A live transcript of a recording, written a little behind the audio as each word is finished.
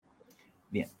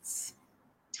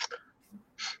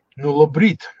Nu,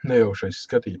 labrīt, nejaušais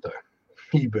skatītāji.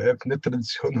 IBF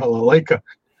netradicionālā laikā.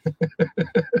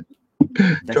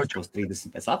 Tas būs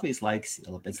 30 pēc Latvijas laiks,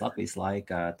 pēc Latvijas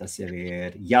laika tas jau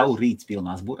rīts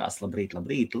pilnās burās. Labrīt.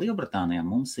 Lielbritānijā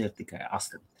mums ir tikai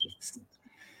 8:30.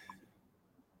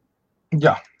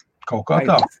 Jā, kaut kā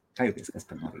tā. Kā jūties,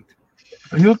 Kaspar, no rīta?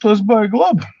 Jūtos baigi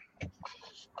labi.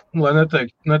 Lai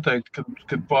neteikt, kad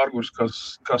pārgurs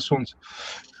kā suns.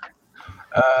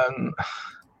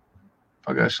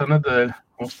 Pagājušā nedēļa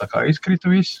mums tā kā izkrita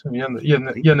viss, ja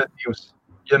ne divas.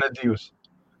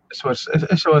 Es jau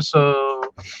esmu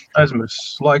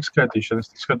aizmirsis laika skaitīšanu,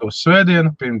 es skatos svētdienu,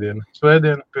 pirmdienu.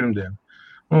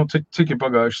 Nu, cik ir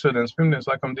pagājuši svētdienas, pirmdienas,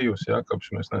 laikam 2, jā,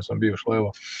 kāpēc mēs neesam bijuši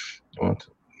laivā.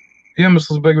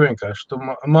 Iemesls beig vienkārši.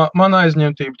 Man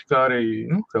aizņemtība tikai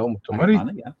arī, Helmutam arī.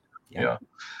 Jā.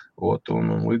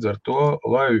 Un līdz ar to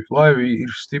laivi ir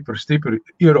stipri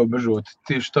ierobežoti.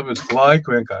 Tieši tāpēc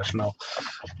laika vienkārši nav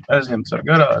aizņemts ar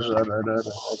garāžu, ar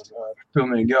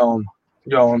pilnīgi jaunu,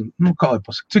 kā lai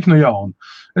pasaka, cik jaunu.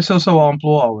 Es jau savā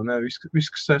amploā, viss,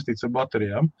 kas saistīts ar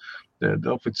baterijām,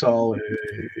 oficiāli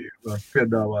var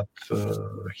piedāvāt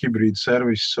hibrīdu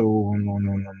servisu un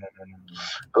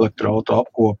elektroauto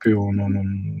apkopi un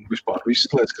vispār visas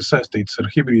lietas, kas saistītas ar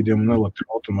hibrīdiem un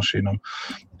elektroautomašīnām.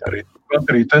 Arī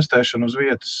bateriju testēšana uz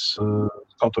vietas,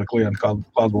 kaut vai klientu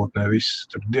klātbūtnē, viss,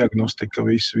 diagnostika,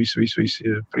 viss,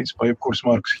 principā jebkuras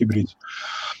markas hibrīds.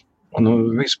 Un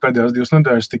visu pēdējās 2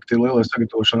 nedēļas tik lielais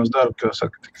sagatavošanās darbi, kā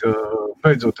saka, tika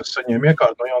beidzot es saņēmu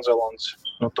iekārtu no Jaunzēlandes,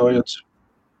 no Toyotas.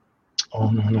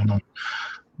 Un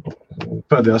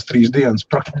pēdējās 3 dienas,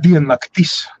 praktiski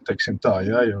diennaktis, teiksim tā,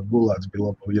 jā, jo gulēts bija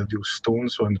labi, ja 2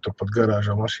 stundas, vai turpat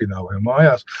garāžā, mašīnā vai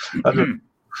mājās. Tā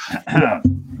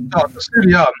tas ir,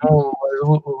 jā,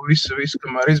 visu,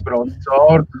 kamēr izbrauc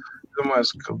cauri, domāju,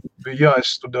 ka bija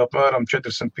jāizstudē apmēram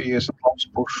 450 labs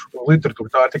pušu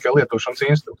literatūra, tā ir tikai lietošanas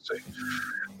instrukcija.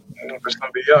 Pēc tam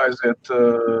bija jāaiziet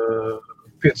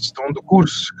 5 stundu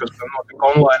kurs, kas notika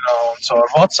online un caur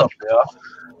WhatsApp, jā,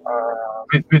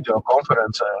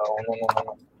 videokonferencē un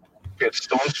 5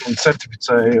 stundas un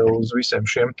certificēja uz visiem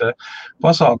šiem te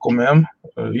pasākumiem,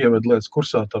 ieved lietas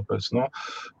kursā, tāpēc,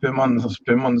 pie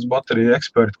manas baterija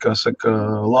eksperti, kā saka,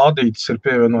 lādītas ir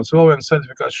pievienots vēl viens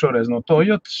certifikāts šoreiz no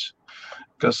Toyotas,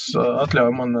 kas atļauj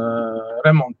man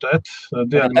remontēt.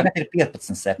 Tagad ir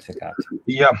 15 certifikāti.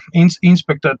 Jā,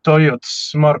 inspektēt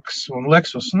Toyotas markas un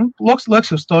Lexus.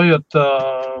 Lexus Toyota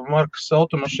markas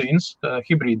automašīnas,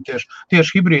 hibrīdi,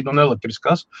 tieši hibrīdi un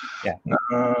elektriskās. Jā.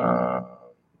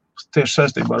 Tieši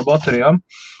saistībā ar baterijām.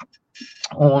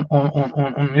 Un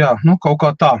jā, kaut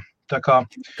kā tā.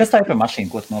 Kas tā ir par mašīnu,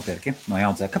 ko tu nopirki no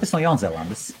Jaunzēlandes? Kāpēc no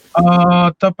Jaunzēlandes?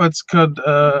 Tāpēc, kad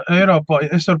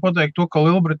Eiropā, es varu pateikt to, ka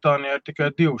Lielbritānijā ir tikai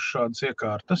 2 šādas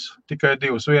iekārtas. Tikai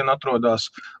 2. Viena atrodas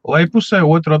lejpusē,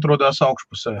 otra atrodas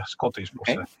augšpusē, Skotijas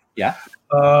pusē. Jā.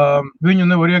 Viņu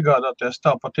nevar iegādāties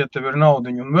tāpat, ja tev ir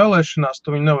naudiņa un vēlēšanās,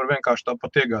 tu viņu nevar vienkārši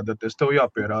tāpat iegādāties. Tev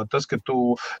jāpierāda tas, ka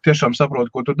tu tiešām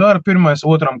saproti, ko tu dari. Pirmais,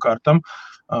 otram kārtam,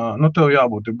 tev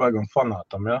jābūt baigam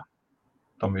fanātam, jā,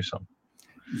 tam visam.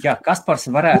 Jā,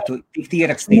 Kaspars varētu tikt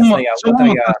ierakstīts tajā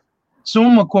otrajā.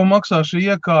 Summa, ko maksā šī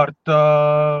iekārta,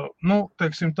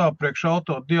 teiksim tā, priekš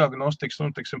auto diagnostikas,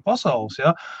 pasaules,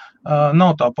 jā,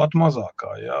 nav tā pat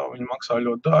mazākā, jā, viņi maksā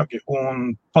ļoti dārgi,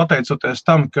 un pateicoties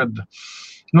tam, kad,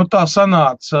 tā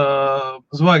sanāca,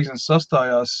 zvaigznes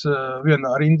sastājās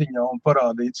vienā rindiņā un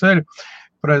parādīja ceļu,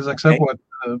 precīzāk sakot,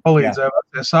 palīdzēja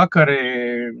vecie sakari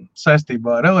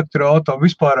saistībā ar elektroauto,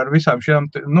 vispār ar visām šiem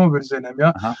novirzieniem,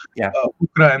 jā.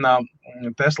 Ukrainā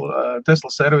Tesla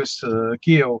servis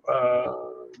Kijevu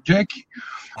džeki.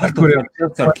 Ar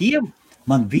Kijevu?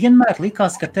 Man vienmēr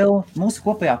likās, ka tev mūsu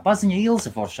kopējā paziņa Ilze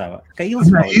Foršāvā.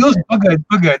 Ilze, pagaid,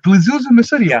 līdz Ilze mēs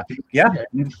arī jātīk. Jā?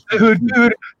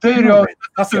 Te ir jau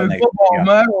globāla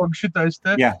mēroga šitais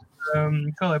te,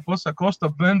 kā lai pasaka,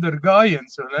 Ostap Bender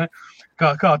gājiens, ne?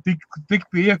 Kā tik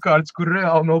pie iekārtas, kur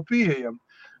reāli nav pieejama.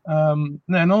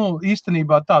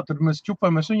 Īstenībā tā, tur mēs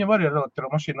čupajamies, viņam arī ar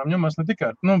elektromašīnām ņemās ne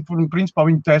tikai, principā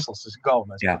viņi Teslas, tas ir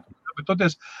galvenais. Jā. Bet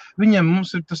toties, viņiem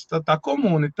mums ir tā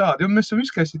komūni tāda, jo mēs esam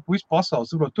izskaisīt visu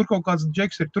pasaules, tur kaut kāds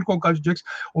džeks ir, tur kaut kāds džeks,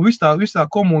 un viss tā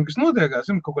komūna, kas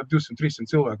notiekās, kaut kā 200-300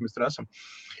 cilvēki mēs tur esam.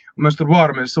 Un mēs tur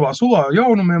vāramies savā sulā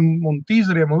jaunumiem un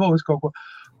tīzeriem un vēl visu kaut ko.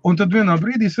 Un tad vienā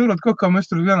brīdī saprot, kā mēs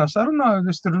tur vienā sarunā,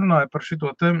 es tur runāju par šito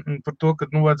te, par to, ka,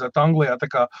 vajadzētu Anglijā tā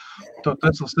kā to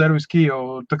Tesla servis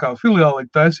Kijevu tā kā filiāli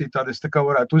taisīt, tādi es tā kā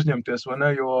varētu uzņemties, vai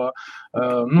ne, jo,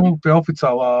 pie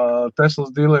oficiālā Teslas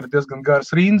dīleri ir diezgan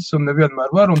garas rindas un nevienmēr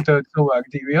var, un te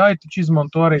cilvēki DVI taču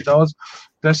izmanto arī daudz,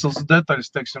 Teslas detaļas,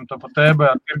 teiksim, tāpat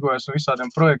EBA tirgojas un visādiem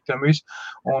projektiem,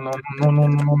 un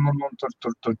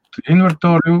tur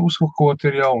invertori uzhukot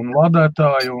ir jau, un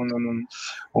lādētāji, un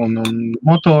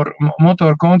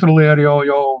motoru kontrolieri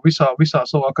jau visā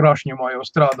savā krāšņumā jau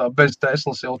strādā bez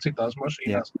Teslas jau citās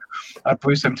mašīnās, ar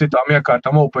pavisam citām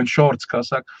iekārtām, open shorts, kā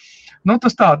saka.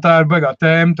 Tas tā ir baigā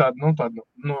tēma, tāda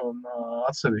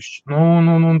atsevišķi.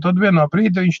 Un tad vienā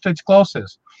brīdī viņš teica,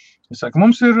 klausies, es saku,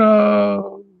 mums ir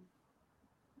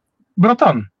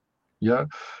bratan, ja,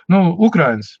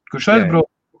 Ukrainas, kurš aizbrauc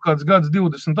kāds gads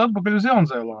 20 atpakaļ uz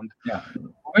Jaunzēlandi. Jā.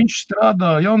 Viņš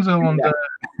strādā Jaunzēlandē.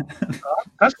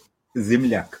 Kas?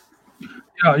 Zimļāk.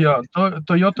 Jā,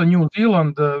 Toyota New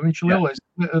Zealand, viņš ir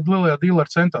lielajā dealer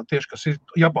centrā tieši, kas ir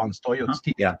Japānas Toyota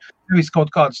stīļa. Nevis kaut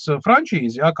kāds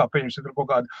frančīzi, kā pieņems ir kaut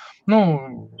kāda,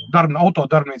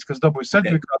 autodarbnīca, kas dabūjas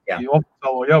certifikāciju,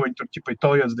 oficiālo, viņi tur ķipa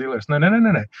Toyotas dealers.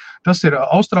 Nē. Tas ir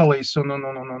Austrālijas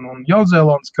un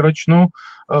Jaunzēlandes, karoči,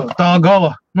 tā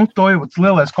gala, Toyotas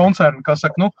lielais koncerni, kā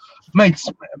saka, meits,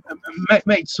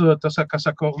 tas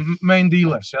saka, main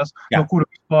dealers, no kura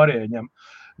pārējie ņem.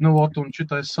 Un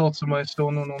šitais saucamais,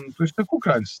 un tu esi te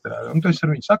Ukrainas strādā. Un tu esi ar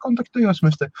viņu sakontaktējos,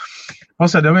 mēs te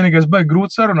pasēdējām, vienīgais baigi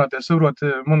grūti sarunāties,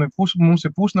 mums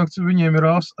ir pusnakts, viņiem ir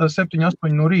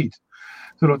 7-8 no rīta.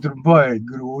 Turot ir baigi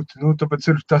grūti, tāpēc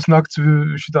ir tās nakts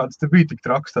šitādas te bija tik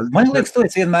traks. Man liekas, tu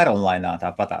esi vienmēr online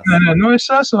tāpatās. Nē, es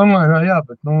esmu online, jā,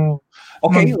 bet,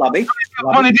 Ok, labi.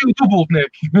 Man ir 2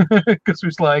 dubultnieki, kas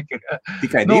visu laiku ir.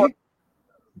 Tikai 2?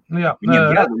 Jā,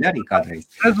 viņiem jāguļ arī kādreiz.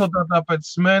 Rezultātā pēc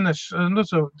mēneša,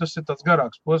 tas ir tāds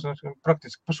garāks posms,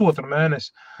 praktiski pusotru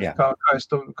mēnesi,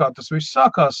 kā tas viss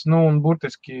sākās, un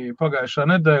burtiski pagājušā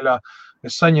nedēļā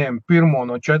es saņēmu 1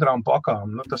 no 4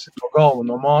 pakām. Tas ir to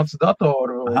galveno mācu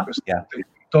Datoru, kas ir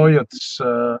Toyotas,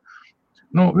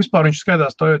 vispār viņš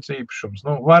skaidās Toyotas īpašums.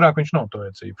 Vairāk viņš nav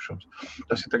Toyotas īpašums.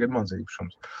 Tas ir tagad mans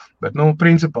īpašums. Bet,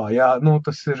 principā, jā,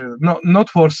 tas ir not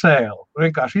for sale.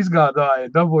 Vienkārši izgādāja,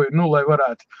 dabūja, lai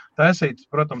varētu taisīt,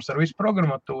 protams, ar visu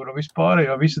programmatūru, visu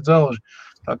pārējo, visi dzelži.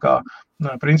 Tā kā,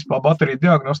 principā, baterija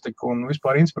diagnostika un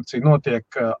vispār inspekcija notiek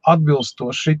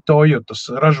atbilstoši Toyotas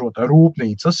ražotā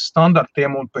rūpnīcas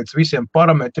standartiem un pēc visiem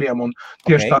parametriem un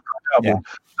tieši tā kā jābūt.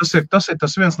 Tas ir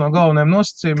tas viens no galvenajiem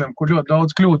nosacījumiem, kur ļoti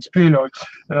daudz kļūdas pieļauj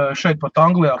šeit pat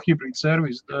Anglijā hibrīd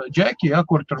servis džeki,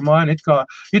 kur tur maina it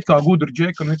kā gudru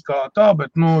džeki un it kā tā,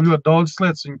 bet ļoti daudz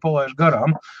lietas viņi palaiž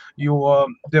garām, jo,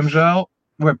 diemžēl,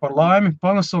 vai par laimi,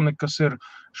 Panasonic, kas ir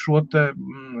šo te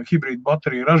hibrīdu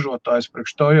bateriju ražotājs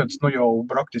priekš Toyotas, jau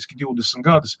praktiski 20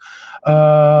 gadus,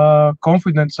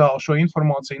 konfidenciāli šo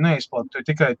informāciju neizplata,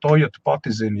 tikai Toyota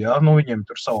pati zina, viņiem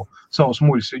tur savus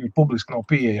muļus, viņi publiski nav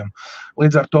pieejami.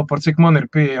 Līdz ar to, par cik man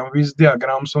ir pieejami viss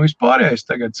diagrammas un vispārējais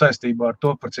tagad saistībā ar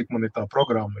to, par cik man ir tā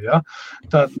programma,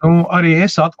 Tad, arī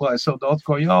es atklāju sev daudz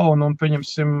ko jaunu, un,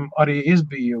 pieņemsim, arī es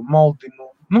biju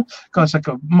kā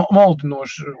saka,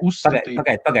 maldinoši uzskatīt.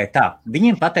 Pagaid, tā.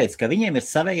 Viņiem pateica, ka viņiem ir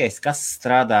savējais, kas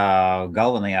strādā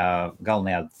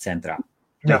galvenajā centrā.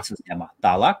 Jā.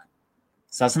 Tālāk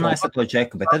sazinājas ar to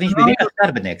džeku, bet tad viņš bija vienkārši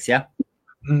darbinieks, ja?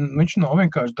 Viņš nav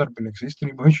vienkārši darbinieks,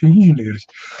 īstenībā viņš ir inženieris.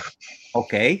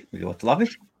 Ok, ļoti labi.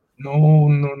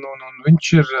 Viņš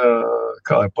ir,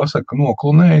 kā lai pasaka,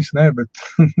 noklunējis, bet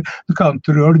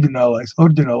tur ir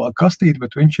oriģinālā kastīte,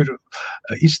 bet viņš ir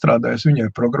izstrādājis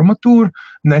viņai programmatūru,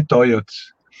 ne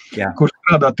Toyotas, kur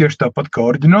strādā tieši tāpat kā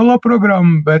oriģinālā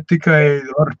programma, bet tikai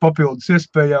ar papildus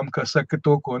iespējām, kā saka,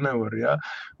 to, ko nevar,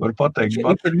 var pateikt.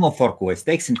 Viņš ir noforkojis,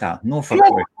 teiksim tā,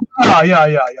 noforkojis.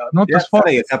 Jā. Tas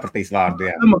pārējais sapratīs vārdu,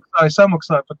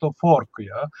 Samaksāja par to forku,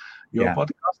 Jo pat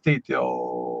kastīt jau,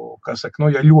 kā saka,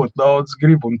 ja ļoti daudz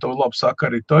grib un to labi saka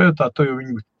arī Toyotā, to jau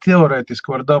viņu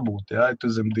teorētiski var dabūt, ja tu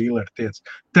zem dīleri tiec.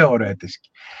 Teorētiski.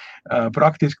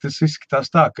 Praktiski tas izskatās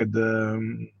tā, kad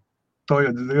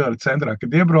Toyota dīleri centrā,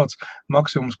 kad iebrauc,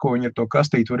 maksimums, ko viņi ar to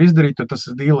kastīti var izdarīt, jo tas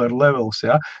ir dīleri levels,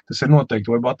 tas ir noteikti,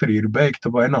 vai baterija ir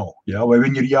beigta vai nav, vai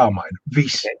viņi ir jāmaina.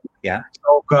 Viss.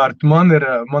 Savukārt, man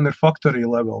ir factory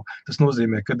level. Tas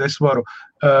nozīmē, ka es varu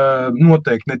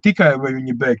noteikt ne tikai, vai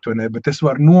viņi beigt vai ne, bet es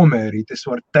varu nomērīt, es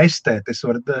varu testēt, es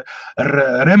varu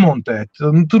remontēt.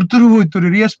 Tur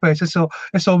ir iespējas, es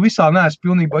jau visā neesmu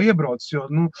pilnībā iebraucis, jo,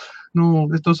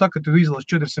 es to saku, ka tu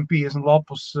izlasi 450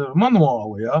 lapus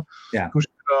manuālu, kurš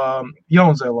ir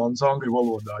Jaunzēlandes angļu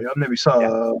valodā, nevis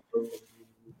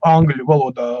angļu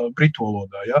valodā, britu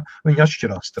valodā, viņi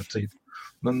atšķirās starp citu.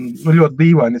 Man ļoti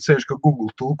dīvaini ceļš, ka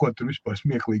Google tulko, tur vispār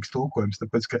smieklīgs tulkojums,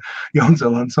 tāpēc, ka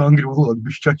Jaunzēlandes angļu valoda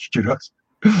bišķi atšķirās.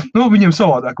 Viņiem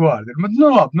savādāk vārdi ir.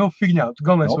 Labi, figņā, tu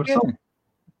galvenais var savu.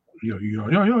 Jā.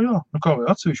 Kā vai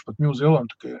atsevišķi pat New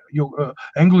Zealand,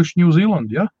 English New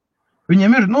Zealand,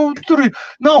 Viņiem ir, tur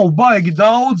nav baigi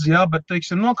daudz, jā, bet,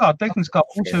 teiksim, no kā tehniskā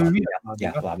puse ir vienādi.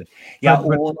 Jā, labi. Jā,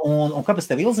 un kāpēc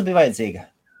tev ilze bija vajadzīga?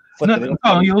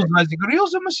 Kā ilze vajadzīga? Ar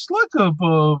ilzi mēs laiku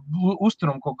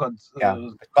uzturam kaut kādu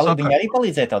sakaru. Viņi arī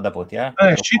palīdzēja tev dabūt, jā?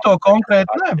 Nē, šito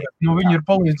konkrēti nē, bet viņi ir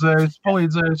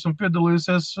palīdzējusi un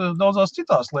piedalījusies daudzās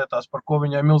citās lietās, par ko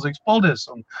viņai milzīgs paldies.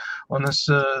 Un es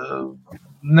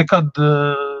nekad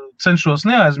cenšos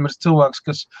neaizmirst cilvēks,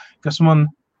 kas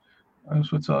man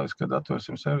speciālis, kad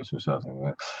atvērsim servisu visādi.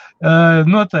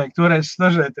 Noteikti varēs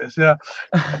stažēties, jā.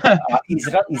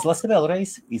 Izlasi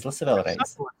vēlreiz.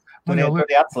 Tur ir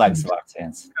atslēgas vārds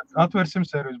viens. Atvērsim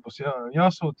servisu būs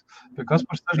jāsūt pie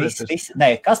Kasparu stažēties.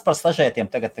 Nē, Kasparu stažētiem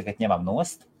tagad ņemam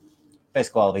nost, pēc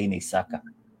ko Alvīnijas saka.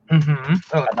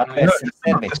 Atvērsim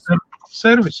servisu.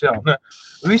 Servis, jā. Ne.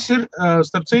 Viss ir,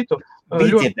 starp citu.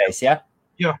 Bija dzirdējis, jā?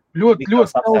 Jā, ļoti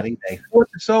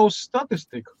savus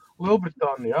statistiku.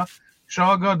 Lielbritānijā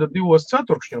šā gada 2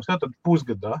 ceturkšņos, tātad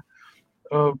pusgadā,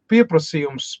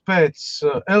 pieprasījums pēc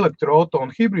elektroauto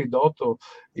un hibrīda auto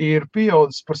ir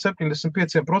pieaudzis par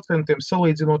 75%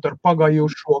 salīdzinot ar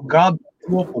pagājušo gadu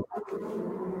kopu.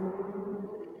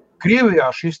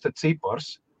 Krievijā šis te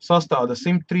cipars sastāda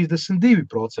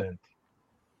 132%,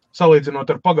 salīdzinot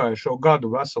ar pagājušo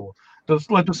gadu veselu. Tas,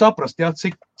 lai tu saprast,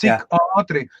 cik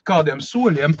ātri kādiem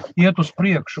soļiem iet uz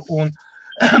priekšu un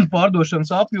pārdošanas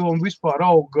apjomu vispār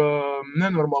aug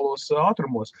nenormālos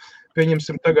ātrumos.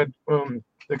 Pieņemsim tagad,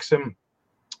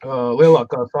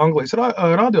 lielākās Anglijas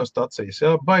radiostacijas,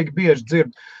 baigi bieži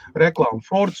dzird reklāmu.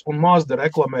 Fords un Mazda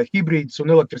reklamē hibrīdus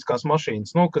un elektriskās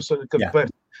mašīnas.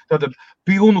 Tātad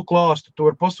pilnu klāstu tu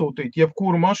var pasūtīt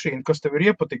jebkuru mašīnu, kas tev ir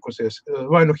iepatikusies,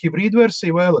 vai nu hibrīdu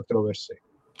versiju vai elektroversiju.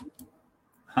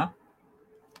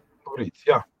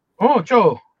 Jā.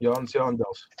 Čau! Jānis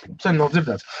Jāndels. Sen nav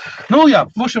dzirdēts.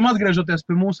 Būšam atgriežoties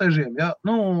pie mūsu ežiem.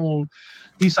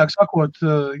 Īsāk sakot,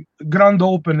 grand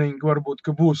opening varbūt,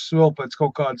 ka būs vēl pēc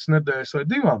kaut kādas nedēļas vai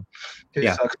 2.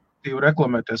 Ja sāk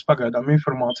reklamēties pagaidām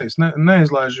informācijas.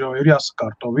 Neizlaiž, jo ir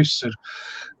jāsakārto. Viss ir,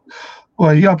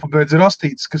 lai jāpabeidz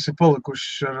rastītes, kas ir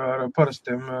palikuši ar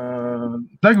parastiem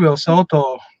degvielas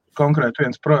auto. Konkrēti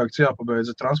viens projekts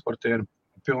jāpabeidza transportieru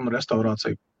pilnu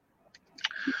restaurāciju.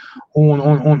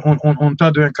 Un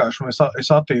tad vienkārši es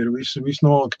attīru visu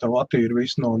noliktavu, attīru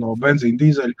visu no benzīna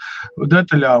dīzeļu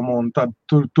detaļām un tad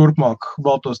turpmāk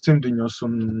baltos cimdiņos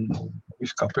un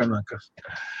viss kā pienākas.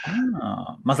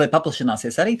 Mazliet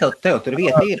paplašināsies arī tev tur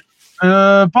vieta ir?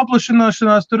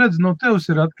 Paplašināšanās, tu redzi, no tevs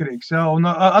ir atkarīgs, un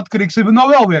atkarīgs ir no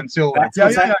vēl viena cilvēka.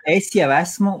 Es jau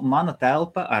esmu, mana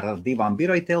telpa ar 2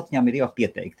 biroju teltņām ir jau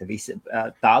pieteikta.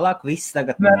 Tālāk viss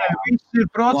tagad no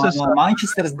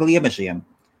Manchesteras gliemežiem.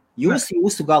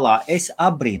 Jūsu galā es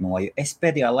apbrīnoju, es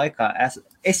pēdējā laikā,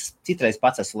 es citreiz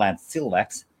pats esmu lēns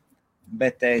cilvēks,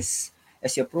 bet es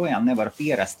joprojām nevaru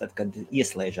pierast, tad, kad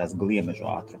ieslēžās gliemežu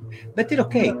ātrumu. Bet ir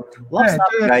okei.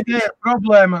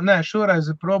 Šoreiz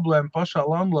ir problēma pašā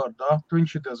landlordā,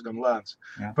 viņš ir diezgan lēns.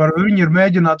 Par viņu ir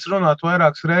mēģināts runāt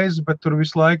vairākas reizes, bet tur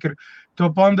visu laiku ir to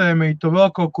pandēmiju, to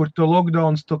vēl kaut kur, to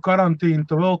lockdowns, to karantīnu,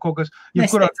 to vēl kaut kas.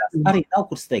 Arī nav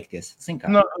kur steigties.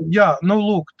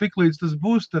 Lūk, tiklīdz tas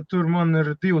būs, tad tur man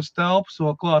ir 2 telpas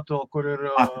vēl klāt, kur ir...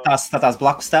 Tās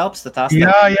blakus telpas?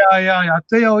 Jā,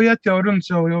 te jau iet jau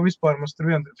runas, jau vispār mēs tur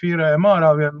fīrējam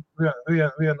ārā vienu,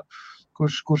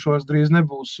 kurš vairs drīz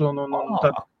nebūs.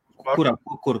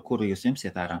 Kuru jūs jums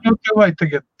iet ārā? Vai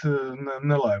tagad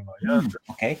nelaimā, jā.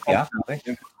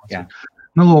 Jā.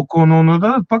 Lūk, un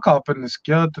tad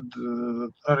pakāpeniski, tad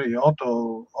arī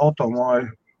automāju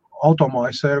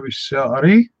servis,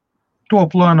 arī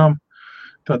top lēnām,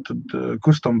 tātad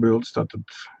kustombildes, tātad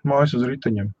mājas uz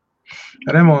riteņiem.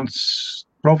 Remonts,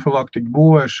 profilaktika,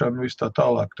 būvēšana, viss tā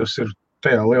tālāk, tas ir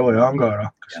tajā lielajā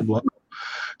angārā, kas ir blakus.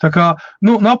 Tā kā,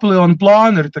 Napoleona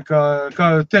plāni ir, tā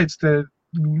kā teica,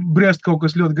 briest kaut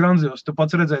kas ļoti granzios, tu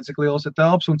pats redzēji, cik liels ir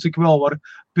telps un cik vēl var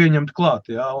pieņemt klāt,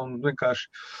 un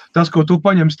vienkārši tas, ko tu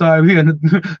paņems, tā ir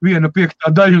viena 5.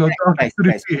 daļa no tā,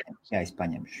 tur ir pieņems. Jā, es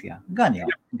paņemšu, jā. Gan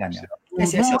jau.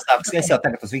 Es jau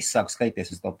tagad uz visu sāku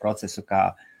skatīties uz to procesu,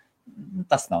 kā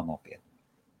tas nav nopietni.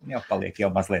 Jau paliek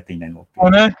jau mazliet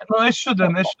nenopietni. Es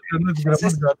šodien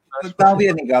atgādināšu. Tā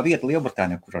vienīgā vieta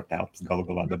Lielbritānijā, kur ar telpas galu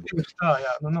galā dabūt. Tā,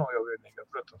 jā, nav jau vienīgā,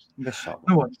 protams. Bez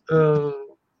šaubu.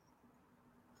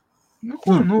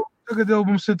 Tagad jau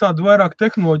mums ir tāda vairāk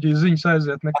tehnoloģija ziņas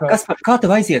aiziet nekā... Kā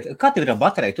tev aiziet? Kā tev ir ar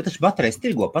bateriju? Tu taču baterijas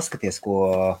tirgo, paskaties, ko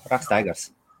raksta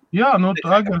Aigars. Jā,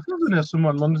 Aigars nezinies, un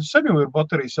man sen jau ir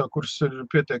baterijas, kuras ir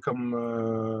pietiekami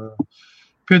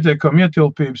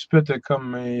ietilpības,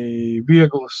 pietiekami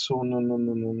vieglas un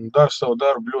dara savu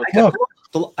darbu ļoti labi.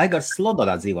 Aigars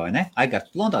Londonā dzīvoja, ne?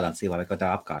 Aigars Londonā dzīvoja vai kaut tā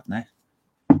apkārt, ne?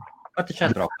 Var taču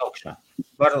atbraukt augšā.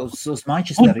 Var uz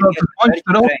Manchesteru.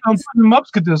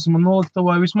 Apskaties, man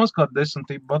noliktavā vismaz kā 10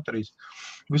 baterijas.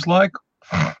 Visu laiku.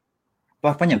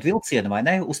 Var paņemt vilcienu vai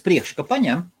ne? Uz priekšu, ka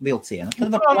paņem vilcienu.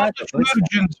 Tad var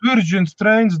Virgins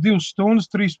trains 2 stundas,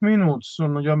 3 minūtes.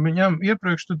 Un, ja viņam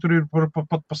iepriekš, tad tur ir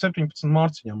pat pa 17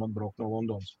 mārciņām atbraukt no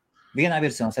Londonas. Vienā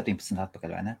virzienā 17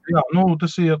 atpakaļ, vai ne? Jā,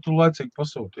 tas ir, ja tu laicīgi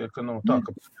pasūti, ja, ka nav tā,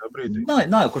 ka brīdī. Nav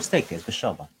jau kur steigties, bez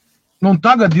šaubām. Un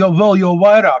tagad jau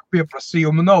vairāk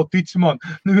pieprasījumu nav, tic man,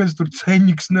 neviens tur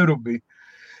ceņiks nerubīja.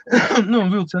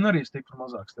 Vilcieni arī stipri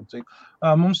mazāk, starp cik.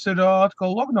 Mums ir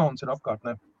atkal lockdowns ir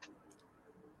apkārtnē.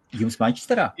 Jums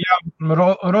Manchesterā? Jā,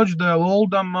 Rochdale,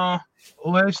 Oldham,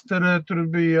 Leicesterē, tur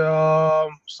bija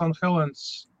St.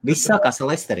 Helens. Viss sākās ar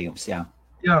Leicesteri jums, jā.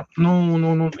 Jā,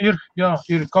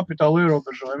 ir kapitāla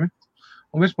ierobežojumi.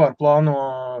 Un vispār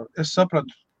es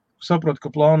sapratu, ka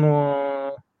plāno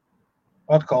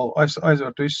atkal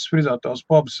aizvērt visus frizētās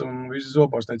pubs un visas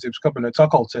zobārstniecības kabinets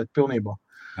akalciet pilnībā.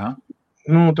 Jā.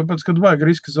 Tāpēc, kad vajag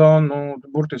riska zonu,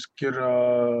 burtiski ir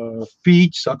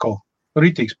pīķis atkal.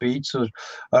 Ritīgs pīķis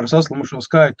ar saslimušo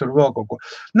skaitu, tur vēl kaut ko.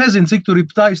 Nezinu, cik tur ir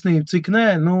taisnība, cik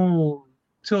nē,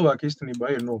 cilvēki īstenībā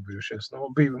ir nobijušies.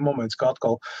 Bija moments, kā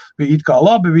atkal bija it kā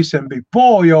labi, visiem bija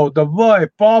jau, davai,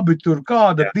 pabi, tur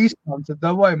kāda distance,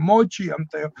 davai, močijam,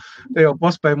 te jau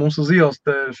paspēja mums uz ielas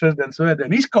šesdienas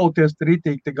vēdien izkauties, te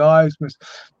ritīgi te gājas, mēs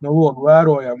no logu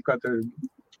vērojām, kā te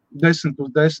 10 uz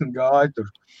 10 gāja tur.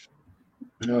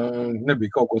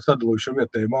 Nebija kaut ko sadalījuši ar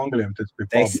vietējiem angļiem.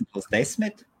 10 uz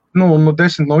 10?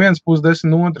 10 no vienas puses, 10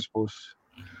 no otras puses.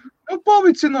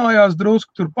 Pavicinājās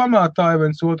drusku, tur pamētāja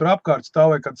viens otru apkārt,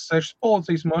 stāvēja kāds 6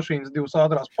 policijas mašīnas, 2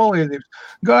 ātrās palīdzības.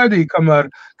 Gaidīja, kamēr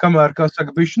kā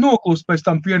saka, bišķi noklust, pēc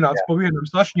tam pienāca pa vienam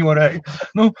sašņorēju.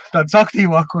 Tāds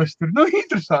aktīvākos tur,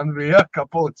 interesanti bija, kā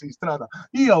policija strādā.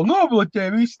 Ielu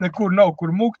nobloķēja, viss nekur nav,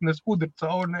 kur mukt, nes pudri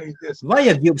cauri neizies.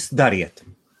 Vajag jums dariet?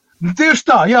 Tieši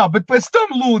tā, jā, bet pēc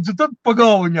tam lūdzu, tad pa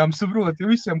galviņām saproti,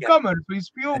 jo visiem kameras visu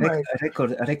filmēja.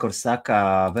 Rekord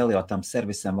saka, vēl jau tam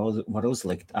servisam var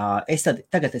uzlikt.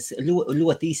 Tagad es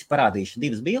ļoti īsi parādīšu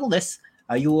 2 bildes,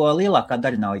 jo lielākā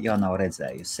daļa jau nav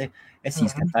redzējusi. Es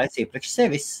viņas taisīju priekš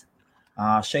sevis.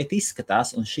 Šeit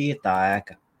izskatās, un šī ir tā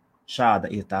ēka. Šāda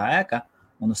ir tā ēka,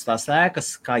 un uz tās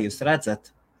ēkas, kā jūs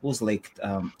redzat, uzlikt,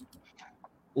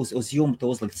 uz jumta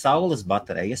uzlikt saules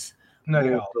baterijas,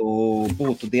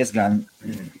 būtu diezgan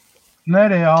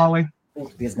nereāli.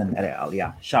 Būtu diezgan nereāli, jā.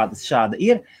 Šāda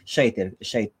ir. Šeit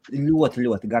ļoti,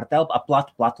 ļoti gara telpa,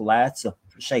 platu lēcu.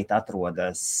 Šeit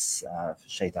atrodas,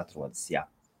 jā.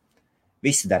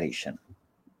 Visi darīšana.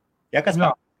 Jā, kas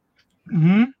jā.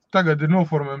 Tagad ir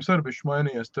noformējums arbišķi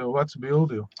mainījies, tev vecu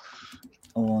bildi.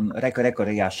 Un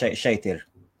rekord, jā, šeit ir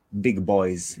Big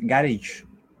Boys garage.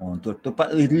 Un tur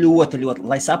ir ļoti,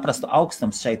 lai saprastu,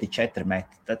 augstums šeit ir 4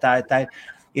 metri. Tā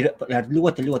ir ar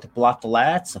ļoti, ļoti platu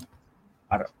lēcu,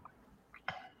 ar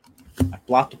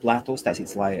platu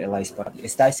uztaisīts, lai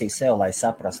es taisīju sev, lai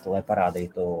saprastu, lai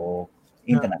parādītu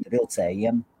interneta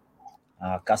vilcējiem,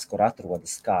 kas kur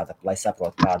atrodas, kāda, lai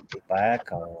saprotu, kāda tipa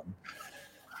ēka,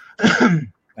 un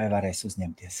vai varēs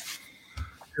uzņemties.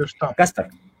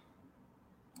 Kasparu?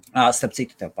 Starp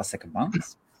citu tev pasaka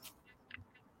bankas.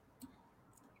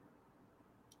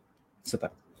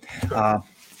 Super.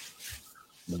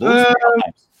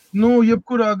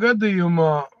 Jebkurā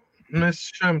gadījumā mēs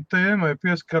šiem tēmai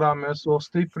pieskarāmies vēl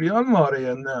stipri janvārī,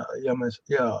 ja mēs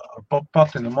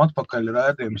patinam atpakaļ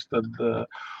rēdījums, tad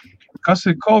kas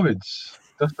ir Covid?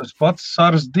 Tas pats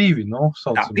SARS-2,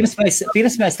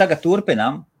 pirms mēs tagad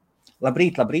turpinām,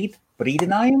 labrīt,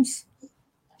 brīdinājums.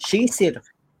 Šīs ir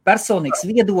personīgs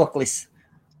viedoklis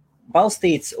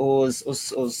balstīts uz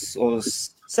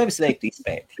sevis veiktu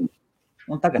izpēti.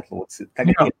 Un tagad lūdzu,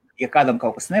 ja kādam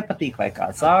kaut kas nepatīk, vai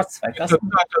kāds ārsts, vai kas?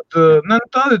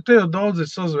 Tādi tev daudz ir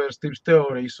sazvērstības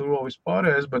teorijas un vēl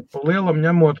vispārējais, bet pa lielam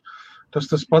ņemot,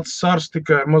 tas pats SARS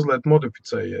tikai mazliet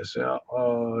modificējies. Jā.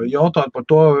 Jautāt par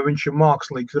to, vai viņš ir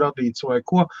mākslīgs radīts vai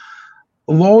ko.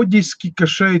 Loģiski, ka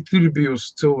šeit ir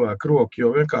bijusi cilvēku roka,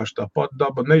 jo vienkārši tāpat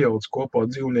daba nejauc kopā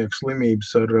dzīvnieku slimības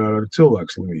ar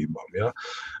cilvēku slimībām. Ja?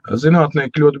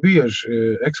 Zinātnieki ļoti bieži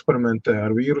eksperimentē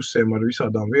ar vīrusiem, ar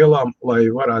visādām vielām, lai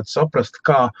varētu saprast,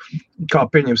 kā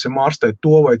pieņemsim ārstēt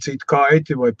to vai citu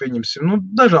kaiti, vai pieņemsim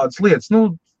dažādas lietas.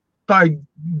 Tā ir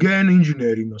gēna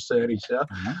inženierija no sērijas. Ja?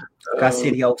 Kas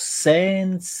ir jau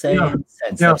sen.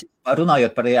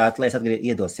 Runājot par, lai es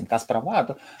iedosim Kasparam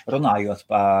vārdu, runājot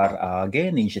par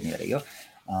gēna inženieriju,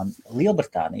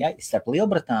 Lielbritānijā, starp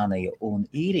Lielbritāniju un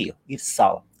Īriju ir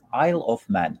sala, Isle of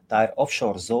Man. Tā ir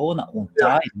offshore zona, un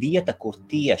tā ir vieta, kur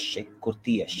tieši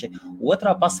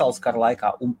Otrā pasaules kara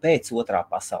laikā un pēc Otrā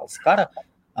pasaules kara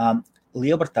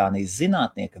Lielbritānijas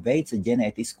zinātnieki veica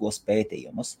ģenētiskos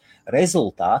pētījumus.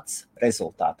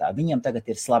 Rezultātā viņam tagad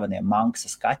ir slavenie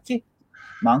Manksas kaķi.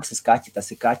 Manksas kaķi,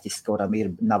 tas ir kaķis, kuram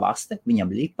nav aste, viņam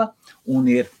lipa, un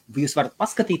jūs varat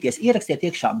paskatīties, ierakstiet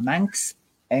iekšā Manx,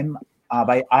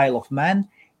 vai Isle of Man,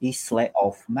 Isle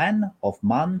of Man,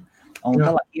 un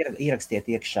tālāk ierakstiet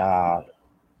iekšā,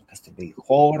 kas tur bija,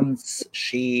 horns,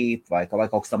 sheep, vai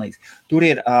kaut kas tam līdzīgs. Tur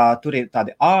ir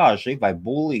tādi āži vai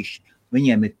bulīši,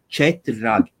 viņiem ir 4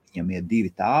 ragi, viņiem ir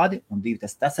 2 tādi, un 2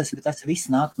 tas viss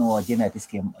nāk no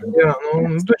ģenētiskiem... Jā,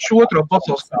 taču otrā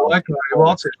pasaules laikā arī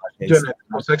Vācija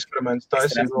ģenētiskos eksperimentus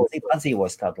taisīja.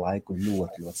 Padzīvojis kādu laiku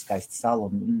ļoti, ļoti skaisti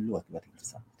salu un ļoti, ļoti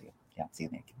interesanti. Jā,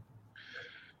 dzīvnieki.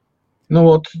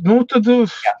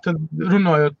 Tad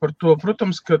runājot par to,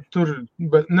 protams, ka tur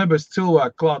ne bez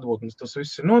cilvēku klātbūtnes tas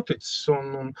viss ir noticis,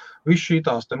 un viss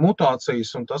šīs te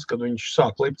mutācijas, un tas, kad viņš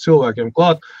sāk likt cilvēkiem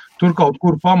klāt, tur kaut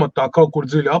kur pamatā, kaut kur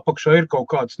dziļi apakšā ir kaut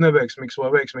kāds neveiksmīgs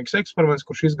vai veiksmīgs eksperiments,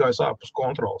 kurš izgājis ārpus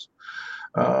kontrolas.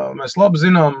 Mēs labi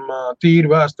zinām tīri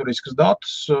vēsturiskus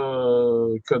datus,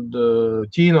 kad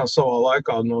Ķīnā savā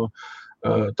laikā no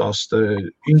tās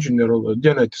inženieru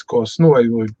ģenētiskos vai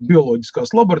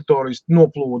bioloģiskās laboratorijas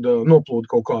noplūda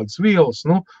kaut kādas vielas,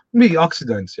 bija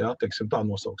akcidents, teiksim, tā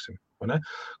nosauksim.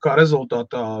 Kā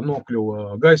rezultātā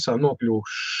nokļuva gaisā,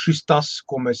 šis tas,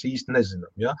 ko mēs īsti nezinām.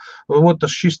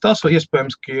 Šis tas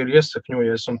iespējams, ka ir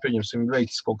iesakņojies un, pieņemsim,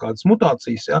 veicis kaut kādas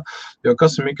mutācijas, jo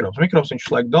kas ir mikrobs? Mikrobs viņš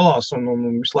visu laiku dalās un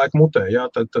visu laiku mutē.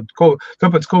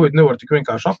 Kāpēc Covid nevar tik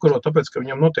vienkārši apkarot? Tāpēc, ka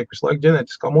viņam notiek visu laiku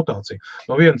ģenētiskā mutācija.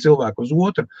 No viena cilvēka uz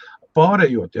otru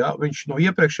pārējot, viņš no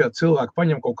iepriekšējā cilvēka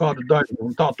paņem kaut kādu daļu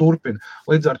un tā turpina.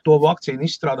 Līdz ar to vakcīnu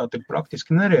izstrādāt ir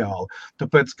praktiski nereāli.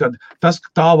 Tāpēc, ka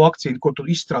tā vakcīna, ko tu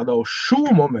izstrādā uz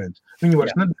šo momentu, viņi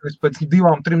vairs nedarīs pēc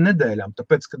 2-3 nedēļām,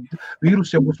 tāpēc, ka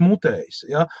vīrus jau būs mutējis.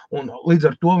 Un līdz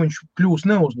ar to viņš kļūs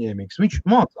neuzņēmīgs. Viņš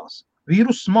mācās.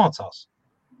 Vīruss mācās.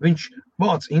 Viņš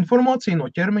vāc informāciju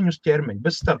no ķermeņa uz ķermeņa,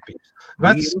 bez starpības.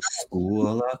 Vīrus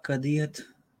skolā, kad iet.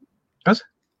 Kas?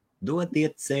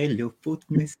 Dodiet ceļu,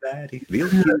 putni zvēri,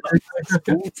 vilkiem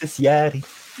pūces jāri,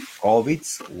 Covid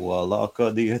skolā,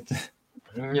 kad iet.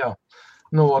 Jā,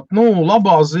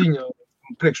 labā ziņa,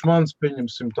 priekš manis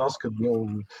pieņemsim tas, ka,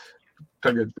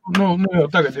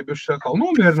 tagad ir bišķi atkal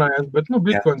nomierinājās, bet,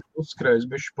 bitcoins uzskrējis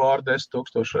bišķi pār 10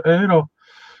 000 eiro,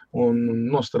 un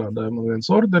nostrādāja man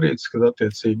viens orderīts, kad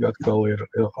attiecīgi atkal ir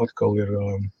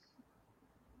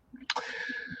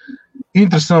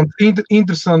Interesants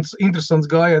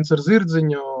gājiens ar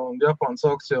zirdziņu, un Japānas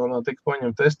aukcionā tika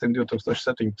paņemta testim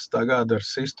 2017. gada ar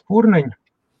sistu purniņu.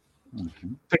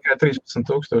 Tikai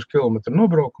 13,000 kilometru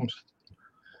nobraukums.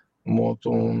 Un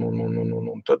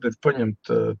tad ir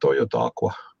paņemt Toyota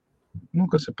Aqua,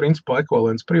 kas ir principā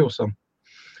ekvivalents Priusam,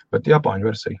 bet Japāņu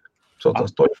versija.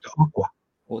 Saucās Toyota Aqua.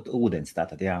 Ūdens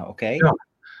tātad, jā, ok.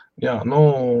 Jā,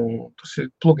 tas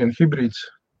ir plug-in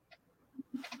hibrīds.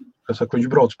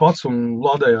 Viņš brauc pats un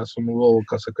lādējās un vēl,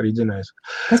 arī dzinējās.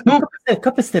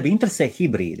 Kāpēc tevi interesē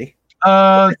hibrīdi?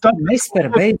 Nespēr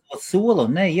beidzot soli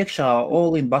un ne iekšā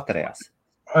all-in baterijās?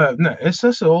 Nē, es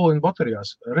esmu all-in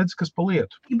baterijās. Redz, kas pa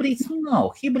lietu. Hibrīds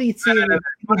nav. Hibrīds ir,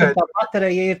 tā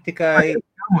baterija ir tikai...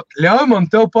 Ļauj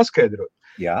man tev paskaidrot.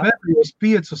 Pēdējos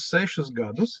 5-6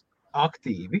 gadus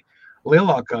aktīvi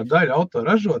lielākā daļa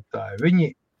autoražotāji, viņi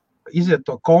iziet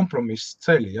to kompromisu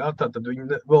ceļu, tātad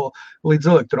viņi vēl līdz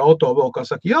elektroauto vēl,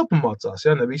 jāpamācās,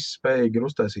 ne visi spējīgi ir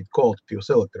uztaisīt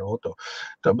kvalitatīvus elektroauto.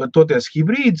 Bet toties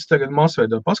hibrīdus tagad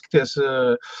masveidā paskaties,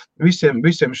 visiem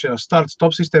šajās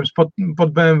start-stop sistēmas, pat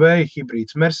BMW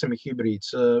hibrīds, Mersimi hibrīds,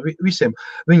 visiem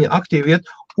viņi aktīvi iet,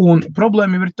 un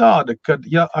problēma ir tāda, ka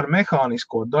ja ar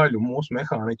mehānisko daļu mūsu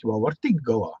mehāniķi vēl var tikt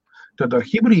galā, tad ar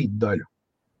hibrīdu daļu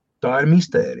tā ir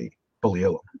mistērija pa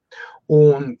lielam.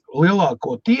 Un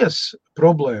lielākoties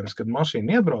problēmas, kad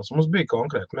mašīna iebrauc, mums bija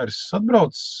konkrēti Mersis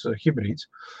atbrauc hibrīds,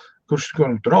 kurš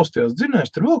tur austījās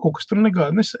dzinējs, tur vēl kaut kas tur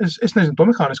negāja. Es nezinu, to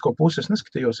mehānisko pusi es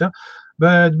neskatījos,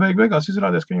 bet beigās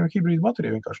izrādījās, ka viņam hibrīda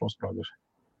baterija vienkārši nosprāgusi.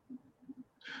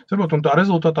 Saprot, un tā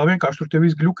rezultātā vienkārši tur tie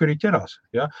visi gļuki arī ķerās.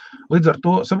 Līdz ar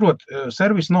to, saprot,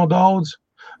 servis nav daudz.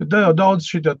 Daudz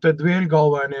šitie te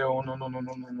dvieļgalvainie un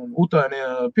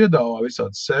utainie piedāvā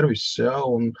visādas servises,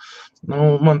 un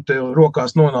man te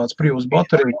rokās nonāca Prius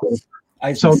baterija.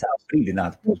 Aizsākt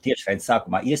brīdināt, tieši veids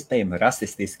sākumā iespējami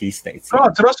rasistiski izteicis.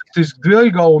 Kāds rasistiski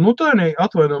dvieļgalvu un utainie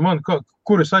atvaino mani,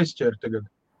 kur es aizķēru tagad?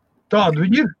 Tāda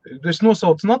viņi ir. Es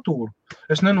nosaucu natūru,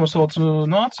 es nenosaucu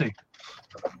nāciju.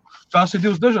 Tās ir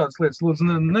divas dažādas lietas,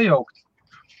 lūdzu nejaukt.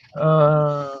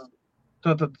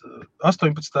 Tātad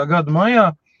 18. gada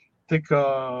maijā tika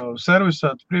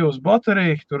servisēta Prius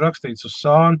baterija, tur rakstīts uz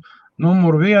sānu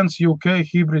numur 1 UK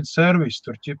hybrid service,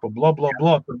 tur ķipa bla, bla,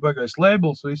 bla, tur beigais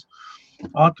labels, viss,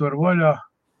 atver vaļā,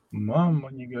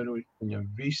 mamaņi garuļi,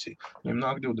 viņam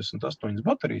nāk 28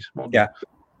 baterijas moduļi,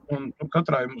 un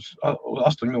katrā mums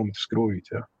 8 mm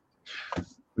skrūvīt, jā.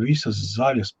 Visas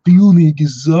zaļas, pilnīgi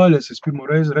zaļas, es pirmo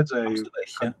reizi redzēju,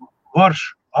 kad varš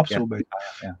apsūbēt.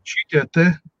 Šitie te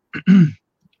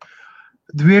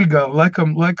dvieļgā,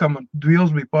 laikam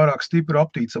dvieļs bija pārāk stipri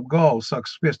aptīts ap galvu,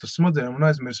 sāk spiest ar smadzenēm un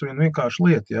aizmirs vienu vienkāršu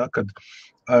lietu, ja, kad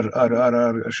ar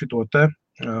šito te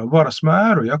varas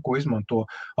mēru, ja, ko izmanto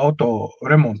auto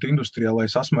remonta industrijā, lai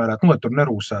sasmērētu, lai tur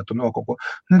nerūsētu un vēl kaut ko,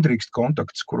 nedrīkst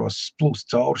kontakts, kuros plūst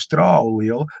cauri strāvu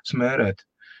lielu smērēt.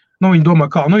 Viņi domā,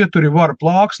 kā, ja tur ir vara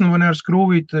plāksne vai ne ar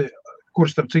skrūvīti, kur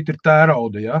starp citu ir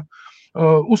tērauda, ja,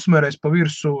 uzsmērēs pa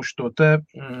virsu šo te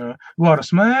varas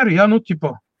mēri, ja,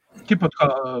 ķipat kā,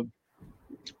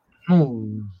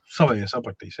 savējie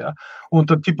sapratīs, ja, un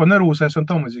tad ķipa nerūsēs un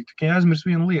tam līdzīgi, tikai aizmirs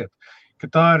vienu lietu,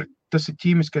 ka tas ir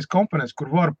ķīmiskais komponents,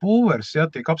 kur vara pulveris, ja,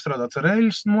 tiek apstrādāts ar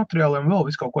eļas materiāliem, vēl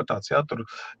viss kaut ko tāds, ja, tur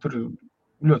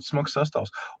ļoti smags sastāvs.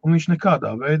 Un viņš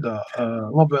nekādā veidā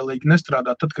labvēlīgi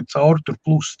nestrādā tad, kad cauri tur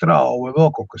plūst strāvu vai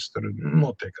vēl kaut kas tur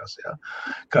notiekās. Ja.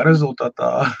 Kā rezultātā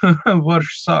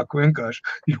varš sāk vienkārši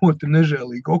ļoti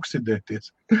nežēlīgi oksidēties.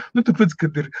 Tāpēc,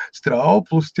 kad ir strāvu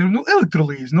plūst,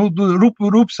 elektrolīze,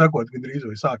 rup sakot, kad drīz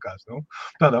vai sākās.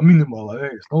 Tādā minimālā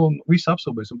veidā. Viss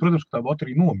apsūbēs. Un, protams, ka tā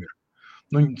baterija nomira.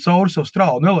 Viņa cauri savu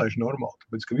strāvu nelaiž normāli,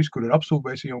 tāpēc, ka viss, kur ir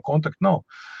apsūbējis, viņam kontaktu nav.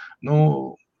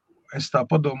 Es tā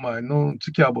padomāju,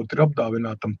 cik jābūt ir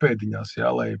apdāvinātam pēdiņās, jā,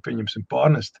 lai, pieņemsim,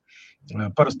 pārnest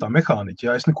parastā mehāniķi.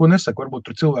 Jā, es neko nesaku, varbūt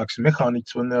tur cilvēks ir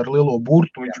mehāniķis vai ar lielo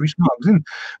burtu, viņš visu māk zina,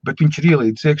 bet viņš ir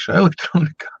ielīdis iekšā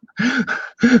elektronikā.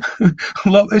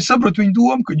 Es saprotu viņu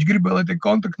domu, ka viņš gribēja, lai tie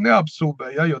kontakti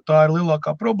neapsūbē, jā, jo tā ir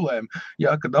lielākā problēma.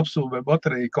 Jā, kad apsūbē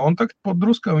baterija kontaktu, po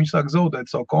druskā viņi sāk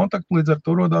zaudēt savu kontaktu, līdz ar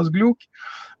to rodās gļuki.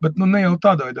 Bet ne jau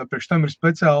tādā veidā, priekš tam ir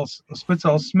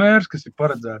speciāls smērs, kas ir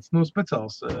paredzēts,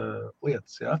 speciāls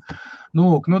lietas, jā.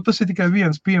 Tas ir tikai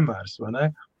viens piemērs, vai ne?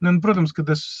 Protams, kad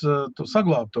es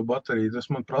saglābu to bateriju, tas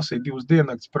man prasīja 2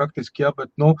 diennakts praktiski, jā, bet,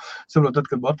 saprot, tad,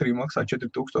 kad baterija maksā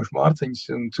 4000 mārciņas,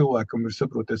 un cilvēkam ir,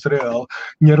 saproties, reāli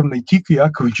ņermnī ķiki, jā,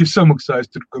 ka viņš ir samaksājis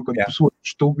tur kaut kādu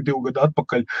pusotru štuku 2 gadu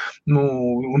atpakaļ,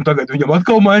 un tagad viņam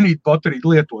atkal mainīt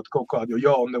bateriju, lietot kaut kādu, jo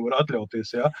jaunu nevar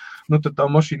atļauties, jā, tad tā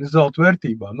mašīna ir zelta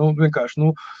vērtībā, vienkārši,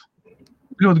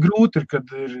 ļoti grūti ir, kad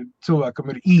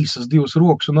cilvēkam ir īsas 2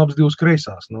 rokas un abas 2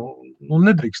 kreisās,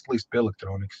 nedrīkst līst pie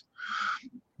elektronikas.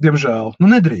 Diemžēl,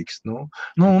 nedrīkst,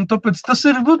 un tāpēc tas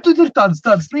ir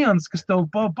tādas nianses, kas tev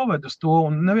paved uz to,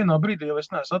 un nevienā brīdī jau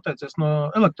es neesmu atteicies no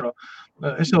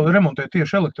es jau remontēju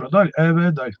tieši elektro daļu,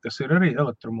 EV daļu, kas ir arī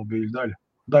elektromobīļu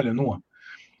daļa no.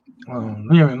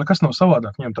 Viņam jau nekas nav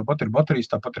savādāk, viņam tāpat ir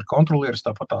baterijas, tāpat ir kontrolieris,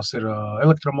 tāpat tās ir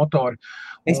elektromotori.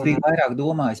 Es biju vairāk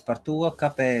domājis par to,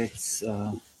 kāpēc,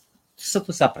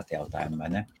 tu saprati jautājumu,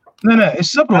 vai ne? Nē,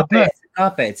 es saprotu,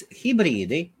 Kāpēc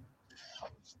hibrīdi?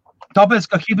 Tāpēc,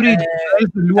 ka hibrīdi ir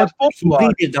ļoti populāri.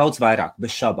 Hibrīdi ir daudz vairāk,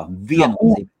 bez šaubām.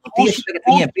 Tieši tagad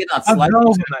viņiem pienācis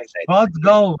laiks. Pats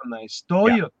galvenais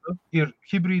Toyota ir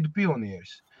hibrīdu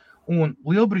pionieris. Un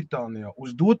Lielbritānijā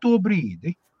uz doto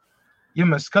brīdi, ja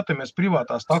mēs skatāmies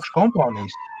privātās takšu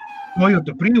kompānijas,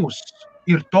 Toyota Prius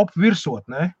ir top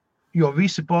virsotnē, jo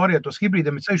visi pāriet uz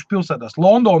hibrīdiem, ir ceļš pilsētās.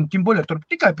 Londona, Kimboļā, tur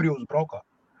tikai Prius braukā.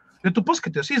 Ja tu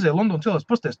paskaties, izēj Londona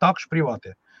cilvēks, pasties takšu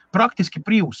privātie. Praktiski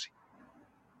Priusi.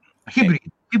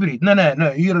 Hibrīdi. Nē,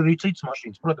 ir arī citas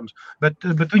mašīnas, protams, bet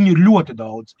viņi ir ļoti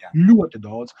daudz.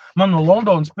 Man no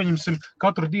Londonas, pieņemsim,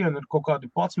 katru dienu ir kaut kādi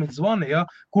 11 zvani, ja,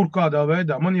 kur kādā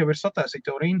veidā. Man jau ir sataisīt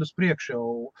jau rindas priekš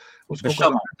jau uz kaut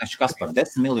kādā. Kasparu,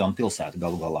 10 miljonu pilsētu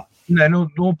galu galā. Nē,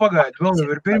 pagaidi, vēl jau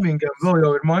ir Birmingham, vēl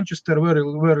jau ir Manchester, vēl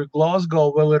ir Glasgow,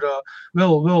 vēl ir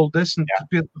vēl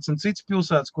 10-15 citas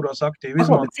pilsētas, kurās aktīvi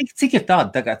izmanto. Cik ir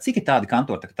tādi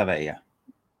kantori tagad tavējā?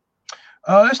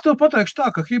 Es tev pateikšu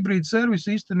tā, ka hibrīda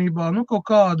servisi īstenībā, kaut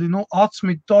kādi,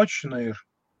 atsmit točni ir,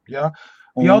 ja.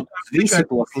 Un visi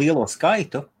tos lielo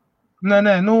skaitu?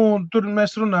 Nē, tur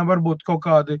mēs runājam varbūt kaut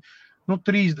kādi,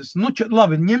 30,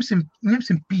 labi, ņemsim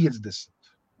 50.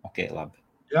 Ok, labi.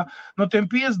 Ja, no tiem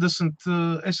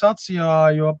 50 es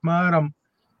atsijāju apmēram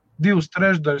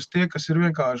 2/3 tie, kas ir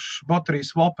vienkārši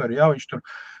baterijas vaperi, ja, viņš tur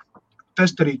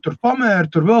testerī tur pamēra,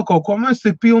 tur vēl kaut ko, mēs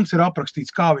te pilns ir aprakstīts,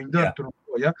 kā viņi dara tur,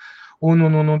 ja. Un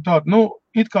tādu,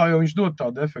 it kā jau viņš dod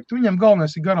tādu efektu. Viņam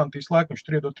galvenais ir garantijas laika, viņš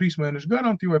tur iedod 3 mēnešu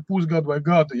garantiju vai pusgadu vai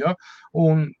gadu, ja,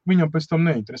 un viņam pēc tam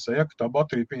neinteresē, ja, ka tā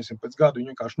baterija, pieņemsim, pēc gadu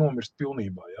viņa vienkārši nomirst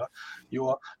pilnībā, ja,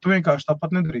 jo tu vienkārši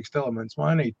tāpat nedrīkst elements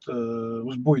mainīt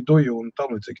uz buju un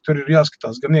tam līdzīgi. Tur ir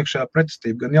jāskatās gan iekšējā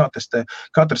pretestība, gan jātestē.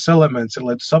 Katrs elements ir,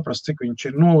 lai tu saprast, cik viņš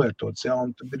ir nolietots, ja,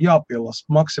 un tad ir jāpielas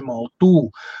maksimāli tuvu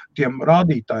tiem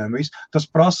rādītājiem. Tas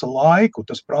prasa laiku,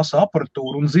 tas prasa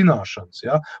aparatūru un zināšanas,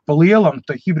 ja. Pa lielam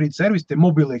te hibrīd servis, tie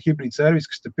mobilie hibrīd servis,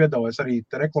 kas te piedāvājas arī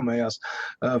te reklamējās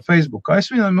Facebookā.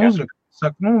 Es vienam uzrakstu,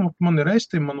 saku, man ir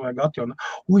estim, man vajag atjaunāt.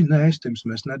 Uj, nē, estims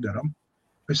mēs nedaram.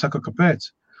 Es saku,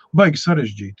 kāpēc? Baigi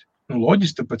sarežģīti.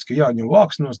 Loģiski, tāpēc, ka jāņem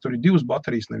vāksnos, tur ir 2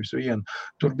 baterijas, nevis 1.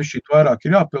 Tur bišķīt vairāk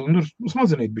ir jāpiel, un tur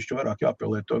smadzenīt bišķi vairāk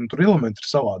jāpielieto, un tur elementi ir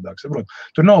savādāk, saprot.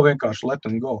 Tur nav vienkārši let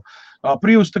and go.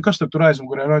 Prius, kas tur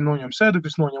aizmugurē, vai noņem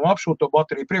sēdekļus, noņem apšūto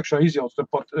bateriju, priekšā izjauc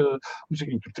tur pat, cik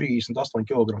viņi tur 38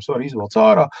 kg var izvelc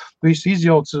ārā, visi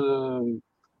izjauc,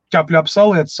 ķap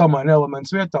saliec, samaina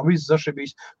elements vietā, viss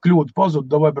zašibīs, kļūda pazud,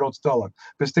 davai brauc tālāk.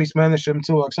 Pēc 3 mēnešiem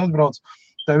cilvēks atbrauc,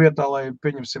 tā vietā, lai,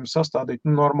 pieņemsim, sastādīt,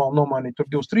 normāli nomainīt tur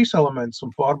 2-3 elementus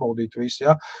un pārbaudīt visu,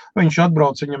 ja. Viņš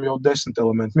atbrauc, viņam jau 10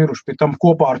 elementi miruši, pie tam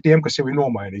kopā ar tiem, kas jau ir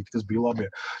nomainīti, kas bija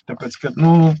labie. Tāpēc, ka,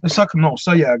 es saku, nav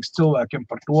sajēgas cilvēkiem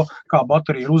par to, kā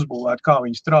baterija ir uzbūvēta, kā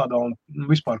viņi strādā un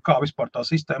kā vispār tā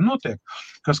sistēma notiek,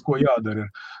 kas ko jādara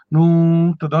ir.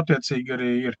 Tad attiecīgi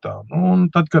arī ir tā.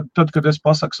 Un tad, kad es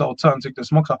pasaku savu cenu, cik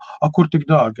tas maksā, kur tik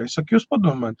dārgi? Es saku, jūs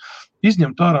padomājat,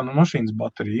 izņemt ārā no mašīnas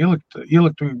bateriju,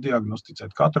 ielikt viņu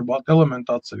diagnosticēt, katru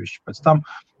elementu atsevišķi, pēc tam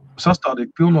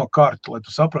sastādīt pilno karti, lai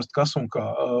tu saprastu, kas un kā,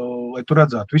 lai tu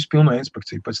redzētu visu pilno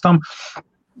inspekciju. Pēc tam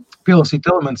pielasīt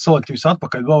elementus, salikt visu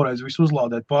atpakaļ, vēlreiz visu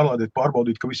uzlādēt, pārlādēt,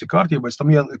 pārbaudīt, ka viss ir kārtībā, pēc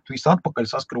tam ielikt visu atpakaļ,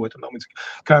 saskrūvēt, un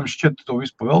kā jums šķiet, to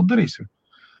visu pavēl darīsim.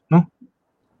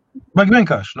 Vajag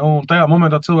vienkārši. Un tajā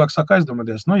momentā cilvēks sāk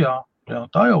aizdomāties, jā,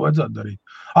 tā jau vajadzētu darīt.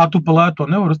 Tu pa lēto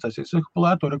nevar uztaisīt, es pa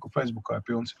lēto reku Facebookā ir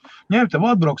pilns. Ņem, tev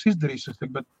atbrauks, izdarīs,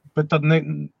 bet tad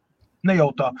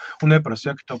nejautā un neprasa,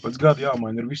 ja, ka tev pēc gada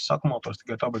jāmaina ir viss akumulātors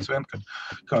tikai tāpēc vien, kad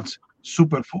kāds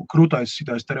super krūtais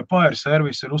sitais terapāri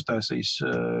servis ir uztaisījis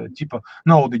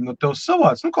naudiņu no tev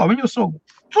savāds. Kā viņi jau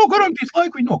savu garantijas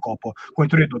laiku viņi nokalpo, ko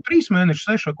viņi tur iedod 3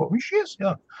 mēnešus, 6, ko viņš ies,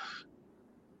 jā.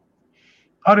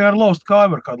 Arī ar laustu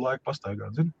kāju var kādu laiku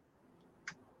pastaigāt, zini?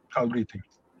 Kādu brītiņu.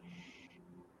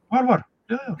 Var,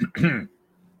 jā.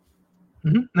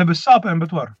 Ne bez sāpēm,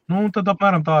 bet var. Tad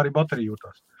apmēram tā arī baterija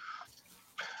jūtās.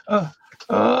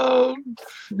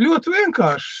 Ļoti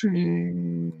vienkārši.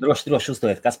 Droši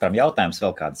uzdodiet Kasparam jautājums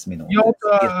vēl kādas minūtes.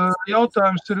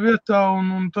 Jautājums ir vietā,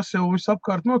 un tas jau viss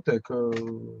apkārt notiek.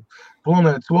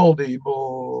 Planētas valdību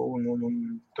un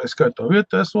tā skaitā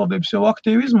vietējās valdības jau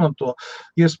aktīvi izmanto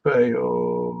iespēju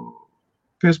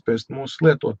piespiest mūs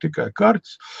lietot tikai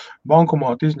kartes,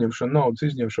 bankomātu izņemšanu, naudas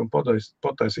izņemšanu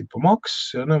pataisīt pa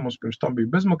maksas, ja ne, mums pirms tam bija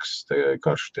bezmaksas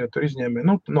karš, tie tur izņēmē,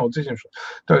 naudas izņemšanu.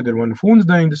 Tagad ir vai funds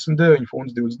 99,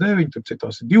 funds 29, tur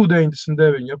citās ir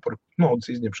 2,99, ja par naudas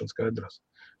izņemšanu skaidrās.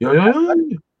 Jā.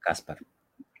 Kasparu.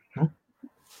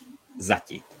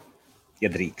 Zaķīt, ja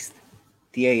drīkst.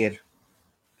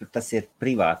 Tas ir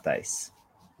privātais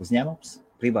uzņēmums,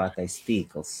 privātais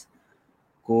tīkls,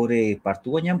 kuri par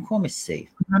to ņem komisiju.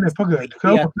 Pagaidi.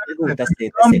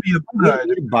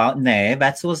 Nē,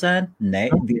 vecozēn,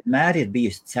 vienmēr ir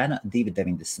bijusi cena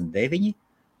 2,99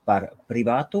 par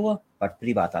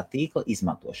privātā tīkla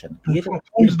izmantošanu. Ir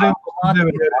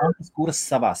bankas, kuras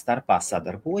savā starpā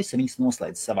sadarbojas, un viņas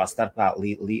noslēdz savā starpā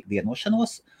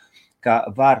vienošanos, ka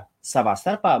var savā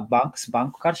starpā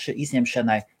banku karšu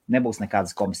izņemšanai nebūs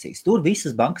nekādas komisijas. Tur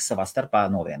visas bankas savā starpā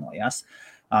novienojās.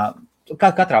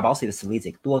 Kā katrā valstī tas ir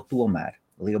līdzīgi, tomēr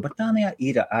Lielbritānijā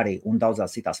ir arī, un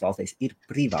daudzās citās valstīs, ir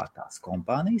privātās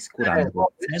kompānijas, kurām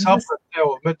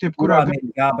kurām ir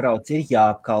jābrauc, ir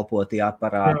jāapkalpo tie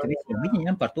aparāti, viņi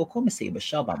ņem par to komisiju bez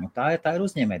šaubām, un tā ir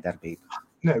uzņēmējdarbība.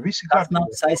 Tas nav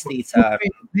saistīts ar...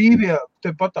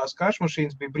 Tepat tās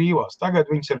kašmašīnas bija brīvās, tagad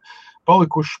viņas ir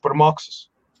palikušas par maksas.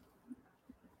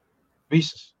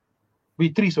 Visas.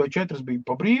 Bija 3 vai 4 bija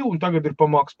pa brīvu, un tagad ir pa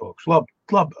maksu palikuši.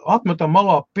 Labi, atmetam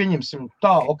malā, pieņemsim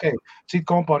tā, cita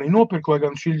kompānija nopirka, lai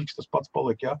gan šiļģiks tas pats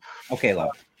paliek, jā.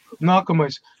 Labi.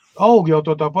 Nākamais, alga jau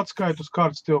to tāpat skaitu uz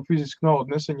kārtas, tev fiziski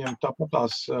naudu nesaņem, tāpat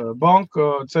tās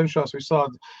banka cenšas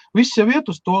visādi. Viss jau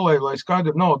iet uz to, lai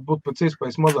skaidri naudu būtu pēc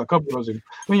iespējas mazāk apgrozījuma.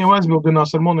 Viņi jau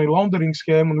aizbildinās ar money laundering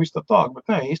schēmu un viss tā tālāk, bet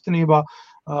nē, īstenībā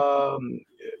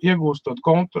iegūstot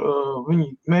viņi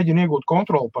mēģina iegūt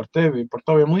kontroli par tevi, par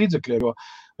taviem līdzekļiem, jo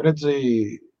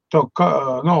redzēji, tev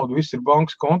nauda viss ir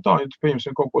bankas kontā, ja tu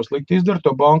pieņemsim kaut ko slikti izdara,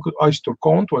 tev banka aiztur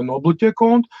kontu vai nobloķē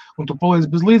kontu, un tu paliec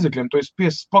bez līdzekļiem, tu esi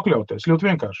spiests pakļauties, ļoti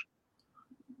vienkārši.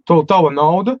 Tava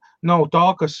nauda nav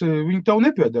tā, kas viņa tev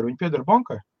nepiedara, viņa piedara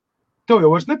bankai. Tev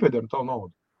jau vairs nepiedara tavu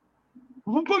naudu.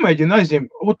 Pamēģini aizņem,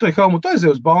 tai Helmut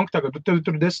aizēj uz banku tagad, tev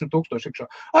tur 10 000 iekšā.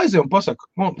 Aizēj un pasaka,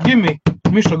 give me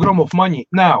Mr. Gromov money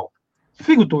now.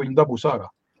 Figu tu viņu dabūs ārā.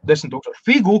 10 000.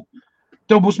 Figu.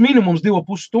 Tev būs minimums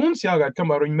 2,5 stundas jāgaida,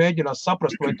 kamēr viņi mēģinās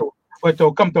saprast, vai tev,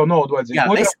 kam tev naudu vajadzīga.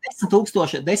 Jā,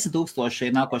 10 000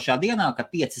 ir nākošā dienā, ka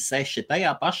 5, 6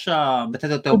 tajā pašā, bet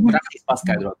tad tev praktiski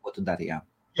paskaidrot, ko tu darījā.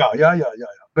 Jā.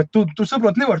 Bet tu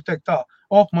saprot, nevar teikt tā,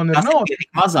 man ir nauda. Tas ir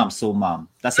tik mazām summām.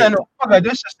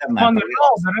 Pagaidi, man ir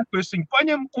nauda, es viņu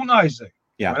paņem un aizēju.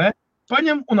 Jā.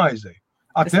 Paņem un aizēju.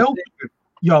 Tev ir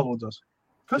jālūdzās.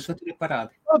 Kas tur ir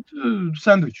parādi?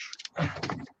 Sandvičs.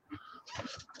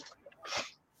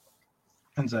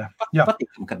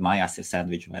 Patīkam, kad mājās ir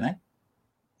sandviči, vai ne?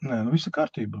 Nē, viss ir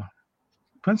kārtībā.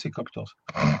 Pensija kapitāls.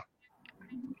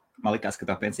 Man likās, ka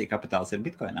tā pensija kapitāls ir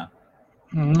bitcoinā.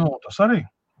 Tas arī,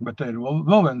 bet te ir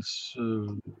vēl viens...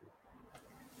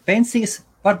 Pensijas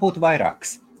var būt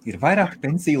vairākas. Ir vairāk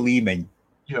pensiju līmeņi.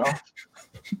 Jā.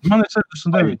 Man ir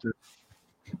 69.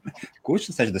 Kurš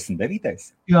ir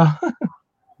 69? Jā.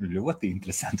 Ļoti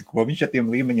interesanti, ko viņš ar tiem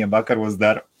līmeņiem vakaros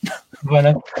dara. Vai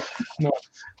ne?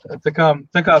 Tā kā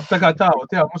tā,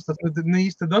 mums tas ne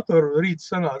īsti Datoru rīts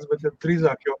sanāca, bet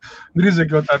drīzāk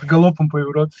jau tādu galopam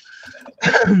pajūrot.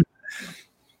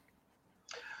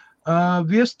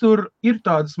 Viestur ir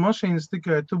tādas mašīnas,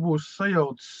 tikai tu būsi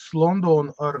sajaucis Londonu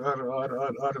ar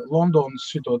Londonas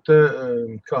šito te,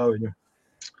 kā viņu,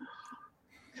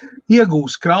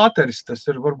 iegūs krāteris, tas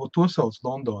ir varbūt to sauc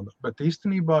Londona, bet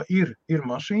īstenībā ir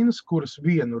mašīnas, kuras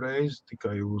vienu reizi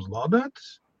tikai uzlādē,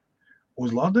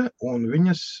 un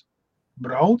viņas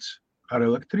brauc ar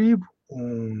elektrību,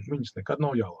 un viņas nekad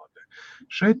nav jālādē.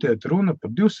 Šeit iet runa par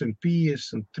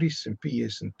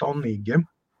 250-350 tonnīgiem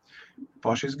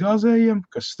pašizgāzējiem,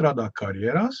 kas strādā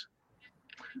karjerās.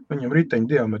 Viņam riteņu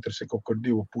diametrs ir kaut kur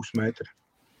 2,5 metri.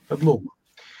 Tad lūk.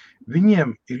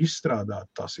 Viņiem ir izstrādāta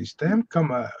tā sistēma,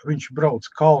 kamēr viņš brauc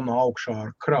kalnā augšā ar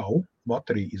kravu,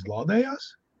 baterija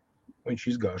izlādējās, viņš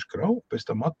izgāž kravu, pēc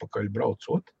tam atpakaļ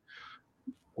braucot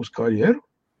uz karjeru,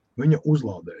 viņa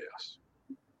uzlādējās.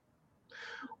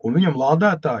 Un viņam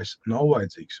lādētājs nav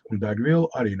vajadzīgs, un degviela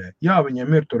arī ne. Jā, viņam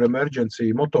ir tur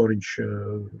emergency motoriņš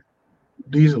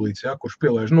dīzelīts, kurš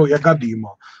pielaiž, ja gadījumā,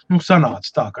 sanāca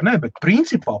tā, ka ne, bet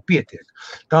principā pietiek.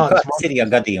 Kāds ir, ja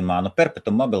gadījumā,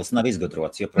 perpetuum mobils nav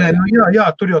izgudrots? Nē, jā,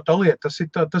 tur jau tā lieta, tas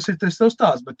ir tev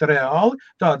stāsts, bet reāli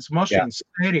tādas mašīnas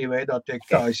sērija veidā tiek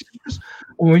taisītas,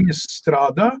 un viņas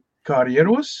strādā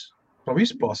karjeros pa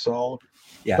visu pasauli.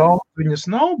 Tālāk viņas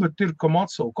nav, bet ir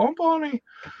Komatsu kompānija,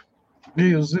 ja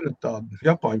jūs zinat tādu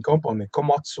Japāņu kompāniju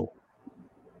Komatsu.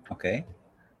 Okay.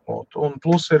 Un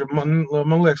plus ir, man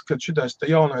liekas, ka šitais te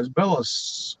jaunais Belas,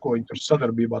 ko viņi tur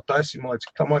sadarbībā taisīja, man liekas,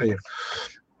 ka tam arī ir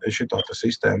šitā tā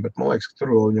sistēma, bet man liekas, ka tur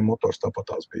vēl viņam motors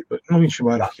tāpatās bija, bet viņš ir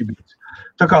vairāk hibrīds.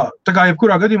 Tā kā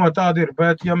jebkurā gadījumā tāda ir,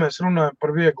 bet ja mēs runājam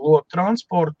par vieglo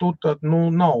transportu, tad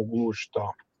nav gluži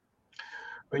tā.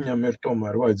 Viņam ir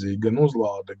tomēr vajadzīga gan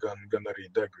uzlāde, gan arī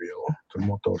degviela, tur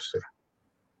motors ir.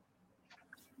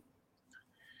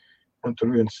 Man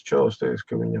tur viens čalis teiks,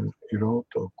 ka viņam ir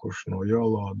auto, kurš nav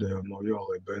jālādē un nav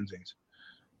jālai benzīns,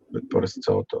 bet parasts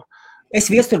auto. Es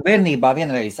viestur bērnībā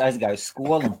vienreiz aizgāju uz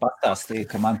skolu un pastāstīju,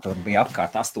 ka man tur bija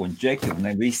apkārt 8 džeki un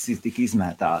ne visi tik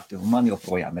izmētāti, un man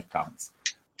joprojām ir kāds.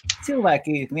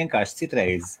 Cilvēki vienkārši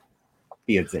citreiz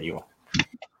piedzējo.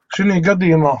 Šī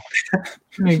gadījumā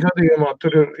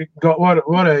tur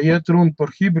varēja iet runa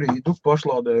par hibrīdu,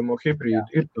 pašlādējumu hibrīdu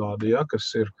ir tādi,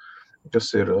 kas ir,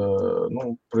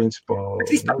 principā...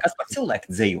 Bet vispār, kas par cilvēku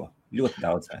dzējo? Ļoti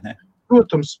daudz, vai ne?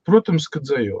 Protams, ka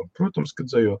dzējo.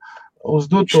 Uz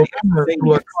doto momentu,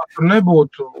 lai tur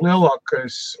nebūtu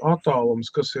lielākais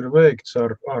attālums, kas ir veikts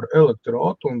ar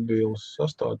elektroautomobīlu,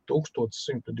 sastāv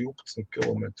 1112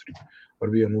 km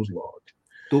ar vienu uzlādi.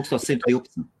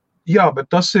 1112? Jā, bet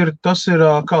tas ir,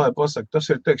 kā lai pasaka, tas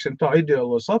ir, teiksim, tā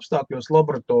ideālos apstākļos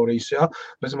laboratorijas,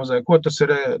 bez mazai, ko tas ir,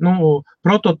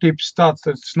 prototips tāds,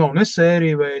 tas nav ne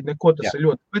sērija veidi, neko, tas ir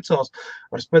ļoti speciāls,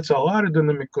 ar speciālu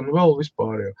aerodinamiku un vēl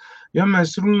vispār. Ja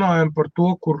mēs runājam par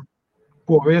to, ko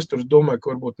viesturs domāja,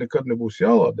 ka varbūt nekad nebūs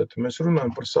jālādē, tad mēs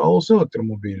runājam par saules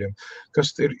elektromobīļiem,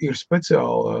 kas ir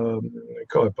speciāli,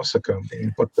 kā lai pasaka,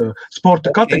 pat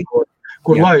sporta kategorija.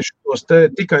 Kur laiž tos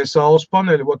tikai saules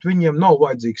paneļi, viņiem nav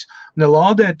vajadzīgs ne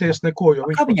lādēties, neko.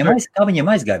 Kā viņiem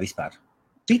aizgāja vispār?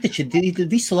 Taču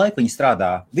visu laiku viņi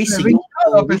strādā.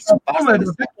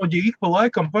 Tehnoloģija ik pa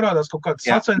laikam parādās kaut kādas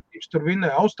sacensības, tur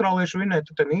vinnēja, austrālieši vinnēja,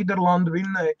 tad Nīderlanda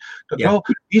vinnēja. Tad vēl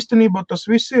īstenībā tas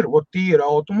viss ir. Tie ir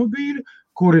automobīļi,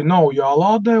 kuri nav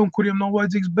jālādē un kuriem nav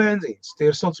vajadzīgs benzīns. Tie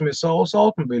ir saucamie saules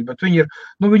automobīļi, bet viņi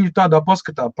ir tādā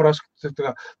paskatā,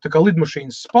 tā kā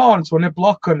lidmašīnas spārns, vai ne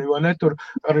plakani, vai ne tur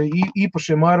ar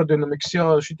īpašiem aerodinamikas,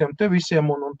 šitiem te visiem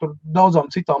un tur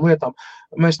daudzām citām lietām.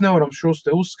 Mēs nevaram šos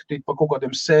te uzskatīt par kaut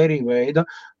kādiem sēriju veida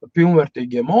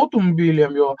pilnvērtīgiem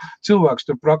automobīļiem, jo cilvēks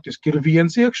tur praktiski ir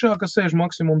viens iekšā, kas sēž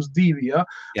maksimums 2, ja?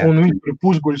 Un viņš tur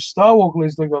pusguļas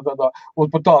stāvoklīs, tādā, un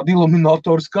pa tādu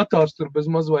iluminatoru skatās tur bez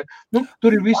maz vai,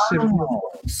 tur ir viss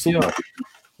ir.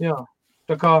 Jā.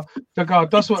 Tā kā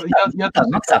tas var,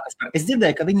 Es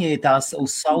dzirdēju, ka viņi tās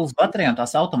uz saules baterijām,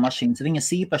 tās automašīnas, viņas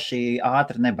īpaši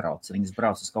ātri nebrauc. Viņas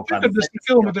brauc uz kaut kādu 40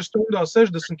 km/h,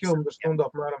 60 km/h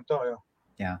apmēram tā,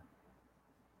 jā.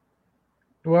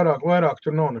 Vairāk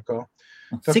tur nav nekā.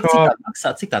 Cik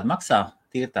tāda maksā?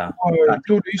 Tā.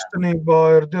 Tur īstenībā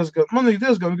ir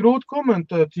diezgan grūti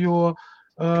komentēt, jo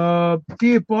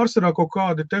tie pārsvarā kaut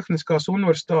kādi tehniskās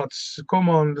universitātes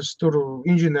komandas, tur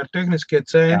inženieru tehniskie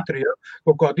centri,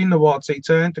 kaut kādi inovācija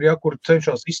centri, kur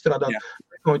cenšas izstrādāt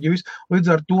tehnoloģiju. Līdz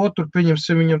ar to tur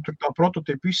pieņemsim viņam tur tā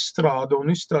prototipu izstrāda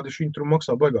un izstrādīši viņi tur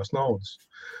maksā baigās naudas.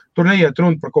 Tur neiet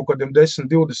runa par kaut kādiem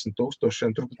 10-20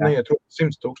 tūkstošiem, tur neiet runa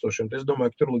 100 tūkstošiem. Es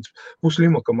domāju, ka tur līdz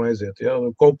puslimakam aiziet,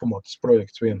 kopumā tas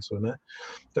projekts viens, vai ne?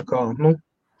 Tā kā,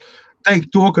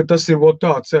 teikt to, ka tas ir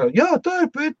tāds,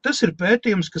 tas ir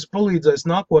pētījums, kas palīdzēs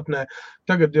nākotnē.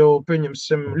 Tagad jau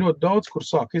pieņemsim ļoti daudz, kur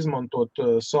sāk izmantot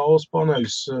saules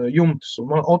paneļus jumtus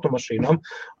un automašīnām,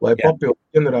 lai papildu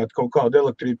ģenerētu kaut kādu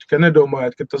elektrību. Tikai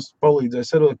nedomājat, ka tas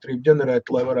palīdzēs elektrību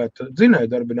ģenerēt, lai varētu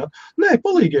dzinēju darbināt. Nē,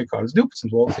 palīgi iekārtas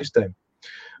 12 volt sistēma.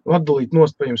 Atdalīt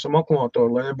nost, pieņemsim,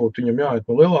 akumulātoru, lai nebūtu viņam jāiet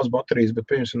no lielās baterijas, bet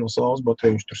pieņemsim no saules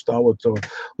baterijas, viņš tur stāvot caur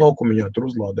laukumiņā, tur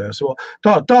uzlādējas.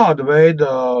 Tāda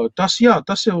veida, tas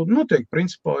jau notiek,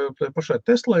 principā, jau tā pašai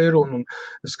Tesla ir, un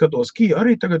es skatos, Kia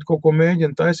arī tagad kaut ko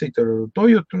mēģina taisīt ar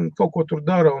Toyota un kaut ko tur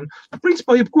dara, un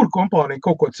principā jebkur kompānija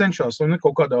kaut ko cenšas, un ne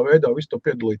kaut kādā veidā visu to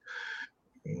piedalīt.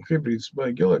 Hibrīds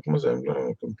baigi ieliek mazajam,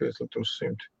 5 litrus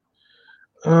 100.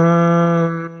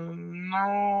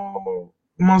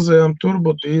 Mazajām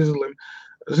turbodīzelim.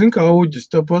 Zin kā, Uģis,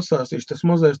 tev pastāstīšu, tas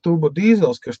mazais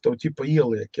turbodīzels, kas tev ķipa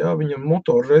ieliek, viņam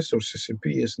motora resursis ir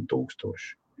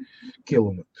 50,000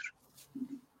 kilometru.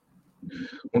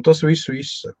 Un tas visu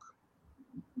izsaka.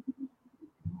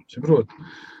 Saprot?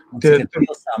 Tie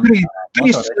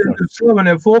trīs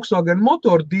slavenie Volkswagen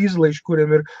motoru dīzelīši,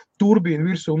 kuriem ir turbīna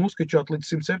virsū un uzskačāt līdz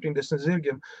 170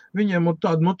 zirgiem, viņiem un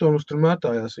tādu motoru tur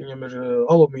mētājās, viņiem ir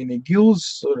alumīnija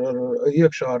gilzes ar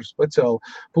iekšā ar speciālu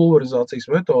pulverizācijas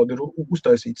metodi ir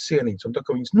uztaisīts sienīts, un tā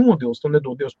kā viņas nodilst un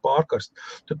nedod Dievs pārkarst,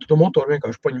 tad to motoru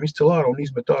vienkārši paņem izcel ārā un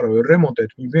izmet ārā, jo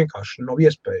remontēt viņu vienkārši nav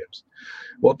iespējams.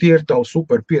 Tie ir tavu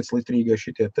super 5-litrīgie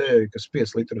šitie te, kas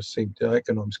 5 litrus 100,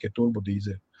 ekonomiskie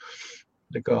turbodīzeli.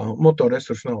 Tā kā motora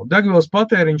resursi nav. Degvielas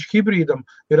patēriņš hibrīdam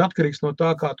ir atkarīgs no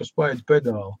tā, kā tu spaidi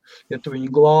pedāli. Ja tu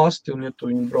viņu glāsti un ja tu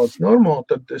viņu brauc normāli,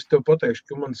 tad es tev pateikšu,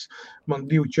 ka man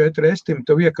 2-4 estimi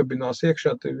tev iekabinās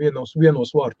iekšā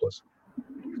vienos vārtos.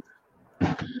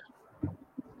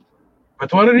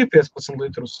 Bet var arī 15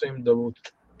 litrus 100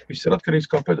 dabūt. Viss ir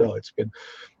atkarīgs, kā pedālīts spied.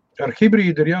 Ar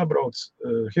hibrīdu ir jābrauc,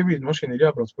 hibrīdu mašīnu ir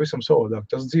jābrauc pavisam savādāk.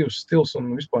 Tas dzīves stils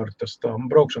un vispār tas tā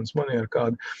braukšanas maniera,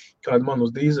 kāda man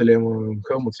uz dīzeļiem un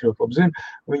Helmuts ļoti labi zina,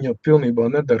 viņa pilnībā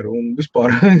nedara un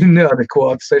vispār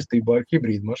neadekvāta saistībā ar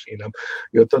hibrīdu mašīnām,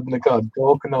 jo tad nekāda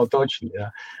tolka nav točiņa.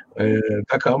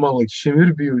 Tā kā man līdz šim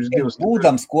ir bijuši divas...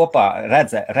 Būdams kopā,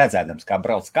 redzēdams, kā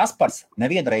brauc Kaspars,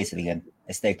 nevienreiz vien.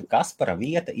 Es teiktu, Kaspara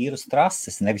vieta ir uz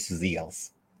trases, nevis uz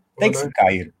ielas. Teiksim,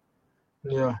 kā ir.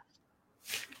 Jā.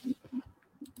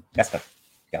 Kaspar,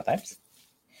 jautājums?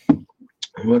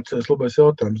 Vecais labais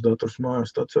jautājums, dators mājās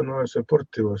stacionājas vai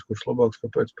portatīvais, kurš labāks,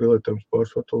 kāpēc pielietojums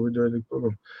pāris foto video edit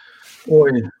programmu.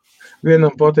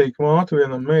 Vienam patīk māte,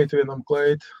 vienam meita, vienam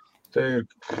kleita.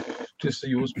 Tas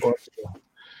ir jūsu pārstāvā.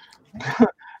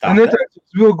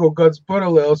 Netrācīs vēl kaut kāds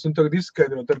paralēls un tagad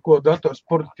izskaidrot, ar ko dators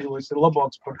portatīvais ir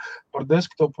labāks par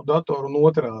desktopu datoru un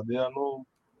otrādi.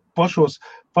 Pašos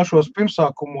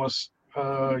pirmsākumos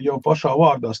jau pašā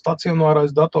vārdā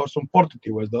stacionārais dators un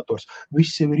portatīvais dators.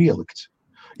 Viss jau ir ielikts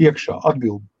iekšā.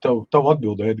 Tavu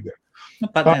atbildi, Edgar.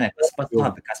 Viena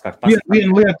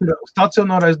lieta ir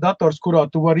stacionārais dators, kurā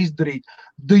tu vari izdarīt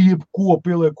jebko,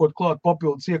 pieliekot klāt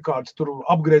papildus iekārtas, tur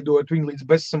upgradeojot viņu līdz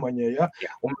bezsamaņai,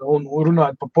 un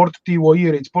runājot par portatīvo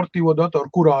ierīci, portatīvo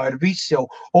datoru, kurā ir viss jau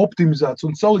optimizēts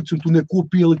un salikts, un tu neko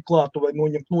pielikt klāt vai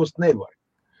noņemt nost nevar.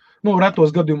 Retos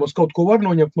gadījumos kaut ko var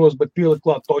noņemt nost, bet pielikt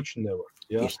klāt toči nevar.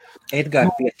 Ja? Edgar,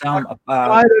 pie tam...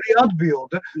 Tā ir arī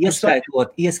atbilde.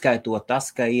 Ieskaitot tas,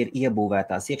 ka ir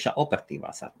iebūvētās iekšā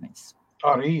operatīvās atmiņas.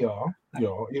 Arī, jā,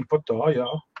 ir pat tā, jā.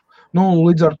 Nu,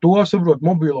 līdz ar to, saprot,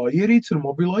 mobilā ierīce ir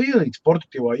mobilā ierīce,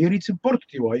 portatīvā ierīce ir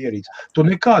portatīvā ierīce. Tu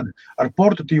nekad ar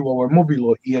portatīvo vai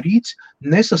mobilo ierīci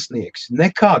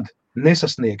nekad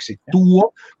nesasniegsi to,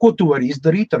 ko tu vari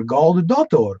izdarīt ar galdu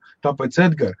datoru. Tāpēc,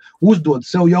 Edgar, uzdod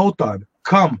sev jautājumu,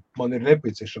 kam man ir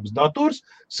nepieciešams dators,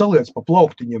 saliec pa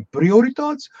plauktiņiem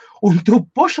prioritātes, un tu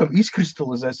pašam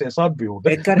izkristalizēsies atbilde.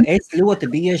 Edgar, es ļoti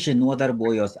bieži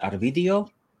nodarbojos ar video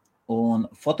un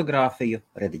fotogrāfiju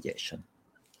rediģēšanu.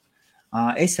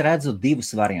 Es redzu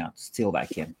divus variantus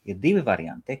cilvēkiem. Ir divi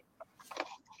varianti.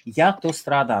 Ja tu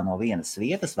strādā no vienas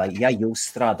vietas, vai ja jūs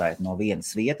strādājat no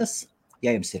vienas vietas,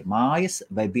 ja jums ir mājas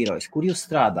vai birojas, kur jūs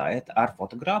strādājat ar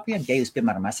fotogrāfiem, ja jūs,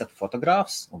 piemēram, esat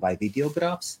fotogrāfs vai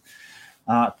videogrāfs,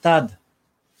 tad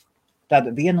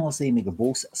viennozīmīgi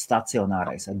būs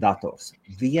stacionārais dators.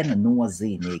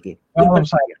 Viennozīmīgi.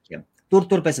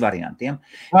 Tur bez variantiem.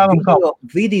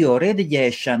 Video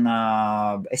rediģēšana,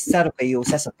 es ceru, ka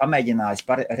jūs esat pamēģinājis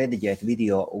rediģēt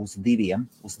video uz diviem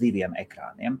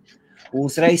ekrāniem.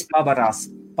 Uzreiz pavarās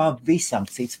pavisam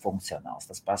cits funkcionāls.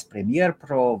 Tas pats Premiere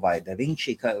Pro vai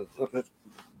DaVinci, ka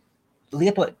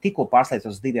tikko pārslēdz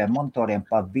uz diviem monitoriem,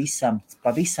 pavisam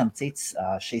cits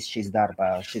šī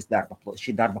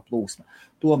darba plūsma.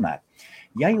 Tomēr,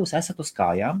 ja jūs esat uz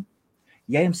kājām,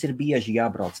 ja jums ir bieži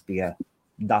jābrauc pie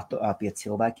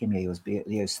cilvēkiem, ja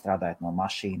jūs strādājat no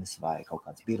mašīnas vai kaut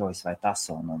kāds birojs vai tas,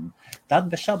 un tad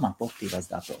bez šaubām portatīvais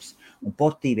dators. Un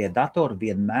portatīvie datori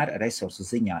vienmēr resursu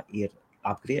ziņā ir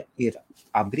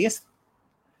apgriezt.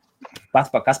 Pats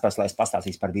Kaspars, lai es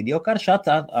pastāstīšu par videokaršu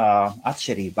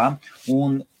atšķirībām,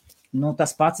 un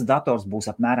tas pats dators būs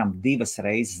apmēram 2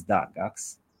 reizes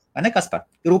dārgāks. Vai ne, Kaspar?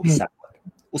 Rūpi sakot.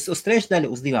 Uz trešdaļu,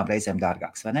 uz 2 reizēm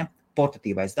dārgāks, vai ne?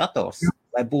 Portatīvais dators,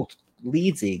 lai būtu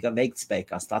līdzīga veiktspēja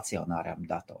kā stacionāram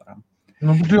datoram.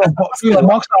 Tu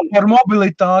maksā par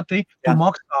mobilitāti, tu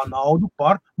maksā naudu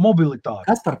par mobilitāti.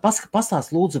 Kaspar, pastāst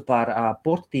lūdzu par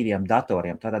portatīviem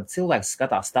datoriem. Tātad cilvēks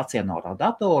skatās stacionāro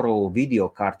datoru,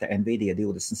 videokarte NVIDIA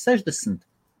 2060,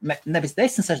 nevis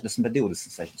 1060, bet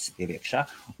 2060 ir iekšā,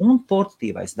 un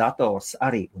portatīvais dators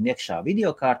arī un iekšā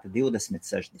videokarte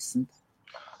 2060.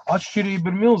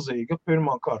 Atšķirība ir milzīga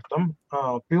pirmā kārtam.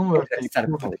 Pilnvērtīgi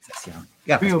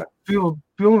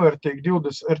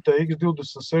RTX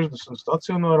 2060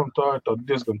 stacionāram, tā ir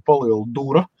diezgan paliela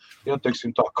dura, ja teiksim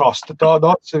tā kaste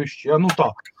tāda atsevišķi, ja, tā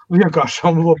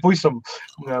vienkāršām pavisam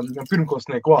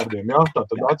pirmklasnieku vārdiem, ja,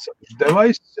 tātad atsevišķi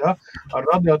devais, ja, ar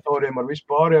radiatoriem, ar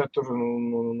vispārējā tur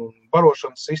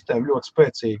barošanas sistēmu ļoti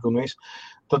spēcīgi un viss.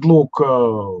 Tad lūk,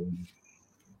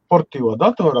 portatīvā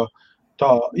datorā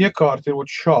tā iekārta ir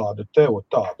šāda,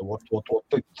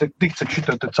 tik cik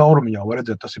šitā caurumiņā var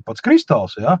redzēt, tas ir pats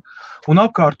kristāls, ja? Un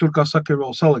apkārt tur, kā saka, ir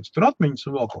vēl salikts tur atmiņas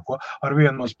un vēl kaut ko ar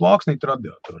vienu maz plāksnītu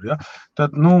radiatoru, ja?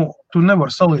 Tad, tu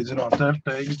nevar salīdzināt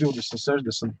RTX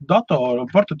 2060 datoru,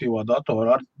 portatīvā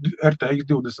datoru ar RTX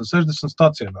 2060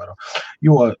 stacionāru,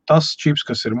 jo tas čips,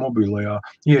 kas ir mobilajā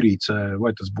ierīcē,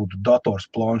 vai tas būtu dators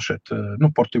planšet,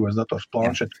 portatīvais dators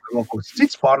planšet, vai vēl kaut kāds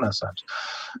cits pārnēsājums,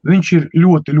 viņš ir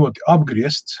ļoti, ļoti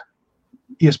apgriezts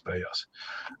iespējās,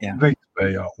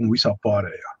 veiktspējā un visā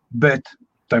pārējā. Bet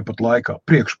tāpat laikā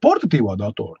priekš portatīvā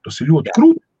datora tas ir ļoti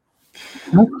krūti.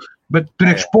 Bet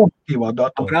priekš portatīvā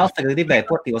datora. Brāls tagad gribēja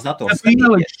portatīvos dators. Ja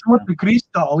ielikt šo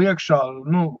kristāli iekšā,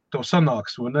 tev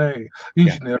sanāks, vai ne,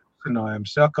 inženieru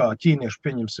risinājums, ja, kā ķīnieši,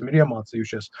 pieņemsim, ir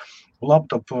iemācījušies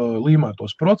laptop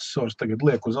līmētos procesors, tagad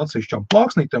liek uz atsevišķām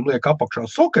plāksnītēm, liek apakšā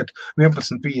soket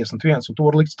 1151, un to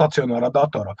var likt stacionārā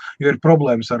datorā. Jo ir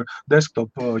problēmas ar desktop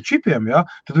čipiem, ja,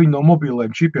 tad viņi no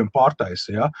mobiliem čipiem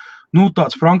pārtaisa, ja.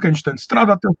 Tāds Frankensteins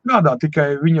strādā,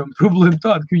 tikai viņam problēma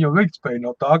tāda, ka viņam veiktspēja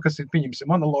nav tā, kas ir,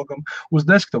 pieņemsim, analogam uz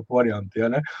desktop varianti, ja,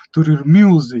 ne. Tur ir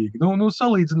milzīgi.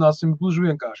 Salīdzināsim gluži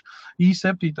vienkārši.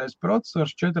 i7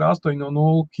 procesors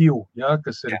 4800Q, ja,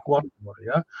 kas ir quad-core,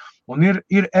 ja. Un ir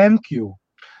MQ.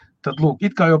 Tad, lūk,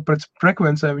 it kā jau pret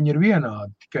frekvencēm viņi ir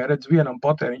vienādi, tikai redz vienam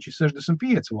patēriņš ir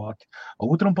 65 vati, a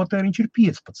otram patēriņš ir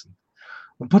 15.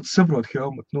 Un pats saprot,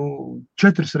 Helmut,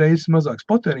 4 reizes mazāks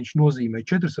patēriņš nozīmē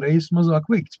 4 reizes mazāk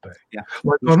veiktspēju.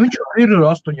 Lai viņš ir ar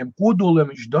 8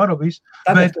 kodoliem, viņš dara visu,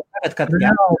 bet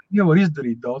jau var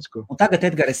izdarīt daudz ko. Un tagad,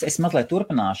 Edgar, es mazliet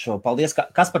turpināšu. Paldies,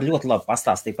 Kaspar ļoti labi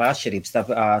pastāstīja par atšķirības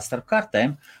starp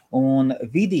kartēm un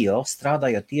video,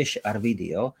 strādājot tieši ar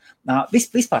video.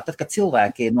 Vispār, tad, kad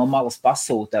cilvēki no malas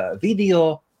pasūta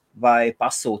video vai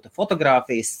pasūta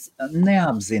fotogrāfijas,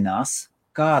 neapzinās,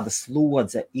 kāda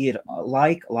slodze ir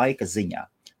laika ziņā.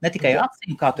 Ne tikai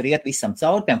acīm, kā tur iet visam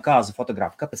cauri, piemēram, kāzu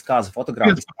fotografu. Kāpēc kāzu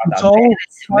fotografu strādā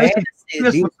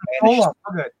mēnesi?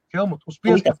 Helmut, uz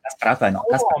 15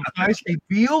 taisīt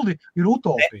bildi ir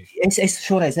utopija. Es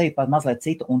šoreiz eju pat mazliet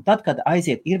citu, un tad, kad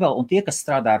aiziet, ir vēl, un tie, kas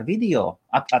strādā ar video,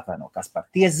 atvaino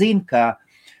Kaspar, tie zina, ka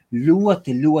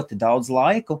ļoti, ļoti daudz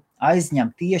laiku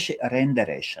aizņem tieši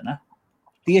renderēšana.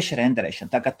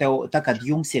 Tā, kad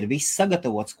jums ir viss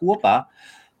sagatavots kopā,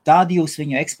 tad jūs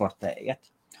viņu eksportējat.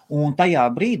 Un tajā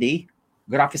brīdī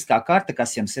grafiskā karte,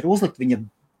 kas jums ir uzlikt, viņa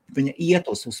iet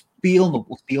uz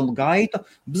pilnu gaitu,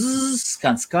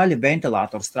 skan skaļi,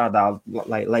 ventilators strādā,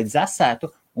 lai dzesētu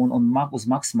un uz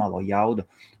maksimālo jaudu.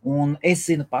 Un es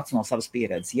zinu pats no savas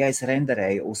pieredzes, ja es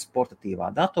renderēju uz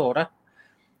portatīvā datora,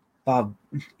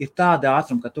 ir tāda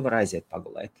ātruma, ka tu vari aiziet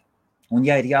pagulēt. Un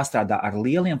ja ir jāstrādā ar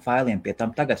lieliem failiem, pie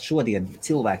tam tagad šodien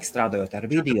cilvēki strādājot ar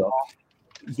video,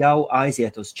 jau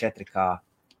aiziet uz 4K.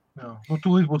 Jā,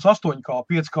 tūlīt būs 8K,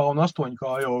 5K un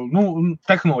 8K jau,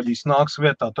 tehnoloģijas nāks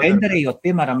vietā. Renderējot,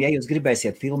 piemēram, ja jūs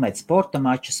gribēsiet filmēt sporta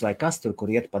mačus vai kas tur, kur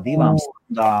iet pa 2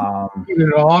 stundām.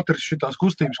 Ir ātris šitās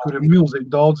kustības, kur ir milzīgi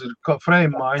daudz, ir kā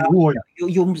frame maiņu.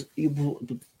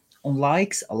 Un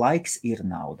laiks ir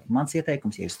nauda. Mans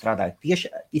ieteikums, ja jūs strādājat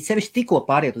tieši, sevišķi tikko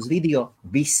pāriet uz video,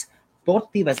 viss.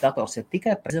 Portatīvais dators ir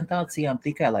tikai prezentācijām,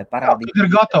 tikai, lai parādītu. Kad ir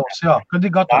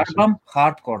gatavs. Darbam,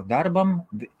 hardcore darbam,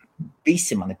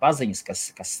 visi mani paziņas,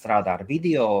 kas strādā ar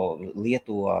video,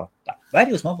 lieto tā. Vai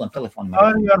arī uz mobiliem telefoniem?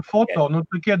 Arī ar foto,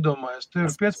 tik iedomājies, te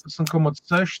ir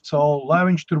 15,6 colu, lai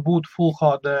viņš tur būtu Full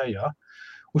HD, jā.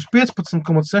 Uz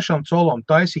 15,6 colām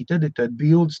taisīt, editēt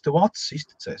bildes, tev acis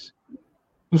izticēs.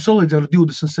 Salīdz ar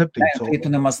 27 colu. Tu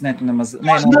nemaz.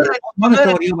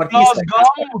 Monitoru jau var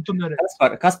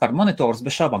pieslēgt. Kaspar, monitors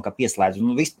bez šaubām, kā pieslēdz.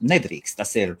 Nedrīkst,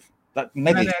 tas ir...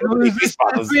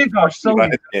 Vienkārši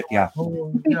salīdz.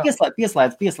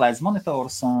 Pieslēdz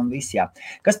monitors un viss, jā.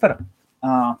 Kaspar,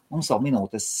 mums vēl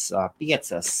minūtes 5.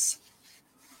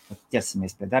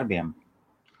 Ķersimies pie darbiem.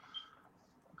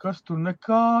 Kas tur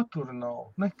nekā tur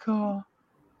nav?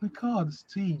 Nekādas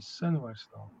cīņas sen vairs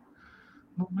nav.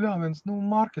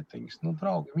 Marketings,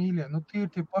 draugi, mīļie, tie ir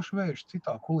tie paši vērši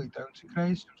citā kulītē, un cik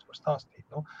reizes jums var stāstīt.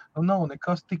 Nav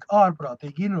nekas tik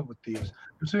ārprātīgi inovatīvs.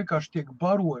 Jūs vienkārši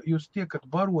tiekat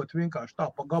barot vienkārši tā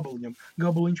pa gabaliņam.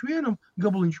 Gabaliņš vienam,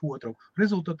 gabaliņš otram.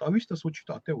 Rezultātā viss tas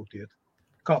šitā tev tiet.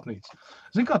 Kāpnīca.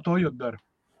 Zini, kā Toyota dara?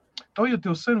 Toyota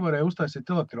jau sen varēja uztaisīt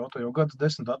elektroauto jau gadus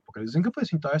 10 atpakaļ. Zini, kāpēc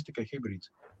viņi taisa tikai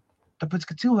hibrīds? Tāpēc,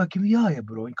 ka cilvēkiem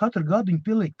jāiebro. Katru gadu viņi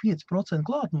pieliek 5%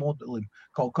 klāt modelim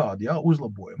kaut kādu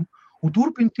uzlabojumu un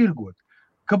turpina tirgot.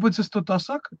 Kāpēc es to tā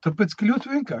saku? Tāpēc, ka ļoti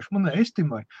vienkārši manai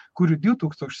estimai, kur ir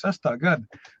 2006. gada,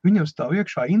 viņam stāv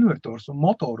iekšā invertors un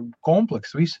motoru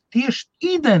kompleks, viss tieši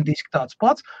identiski tāds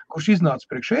pats, kurš iznāca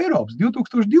priekš Eiropas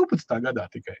 2012. gadā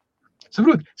tikai.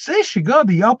 Saprot, 6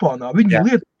 gadi Japānā viņi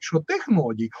lieto šo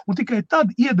tehnoloģiju un tikai tad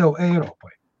iedeva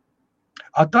Eiropai.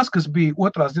 Tas, kas bija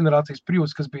otrās generācijas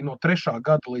Prius, kas bija no 3.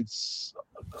 gada līdz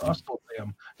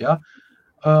 8.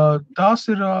 Tās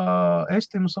ir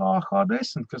Estimus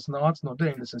AH10, kas nāca no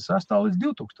 96. līdz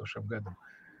 2000. gadam.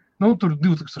 Tur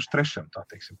 2003. tā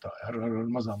teiksim tā, ar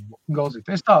mazām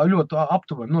galzītēm. Es tā ļoti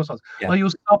aptuveni nosaucu, lai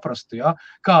jūs saprastu,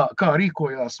 kā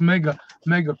rīkojās mega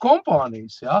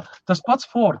kompānijas. Tas pats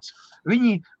Fords.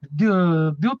 Viņi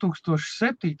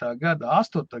 2007. gadā,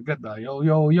 8. gadā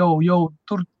jau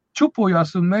tur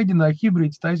čupojās un mēģināja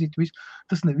hibrīds taisīt visu.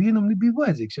 Tas nevienam nebija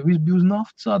vajadzīgs, jo viss bija uz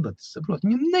naftas adatas, saprot,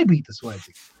 viņam nebija tas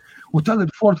vajadzīgs. Un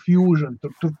tagad Ford Fusion,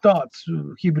 tur tāds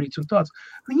hibrīds un tāds.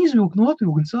 Viņi izvilka no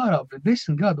atvilgnes ārā pret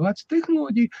 10 gadu vecu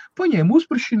tehnoloģiju, paņēma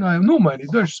uzprašinājumu,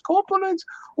 nomainīja dažas komponents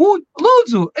un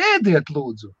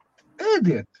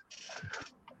ēdiet.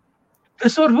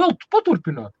 Es varu vēl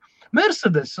paturpināt.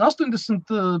 Mercedes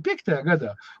 85. gadā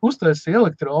uztaisīja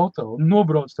elektroauto un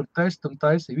nobrauc tur testu un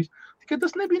taisīja visu. Tikai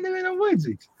tas nebija nevienam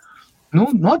vajadzīgs.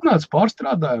 Atnāca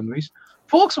pārstrādājumu visu.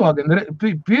 Volkswagen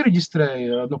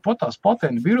piereģistrēja patās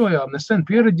patentu birojā, nesen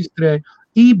piereģistrēja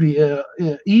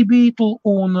e-Beetle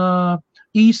un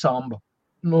e-Samba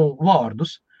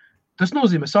vārdus. Tas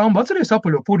nozīmē Samba, atceries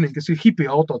apaļo purniņu, kas ir hippie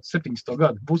auto 70.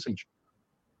 gada busiņš.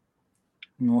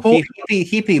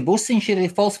 Hippie busiņš ir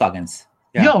Volkswagens.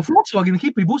 Jā, Volkswagen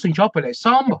hippie busiņš apaļais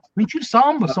Samba. Viņš ir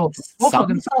Samba saucās.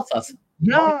 Samba saucās?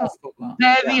 Jā,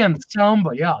 T1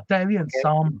 Samba,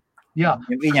 Samba. Jā.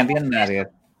 Viņam vienmēr ir.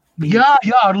 Jā,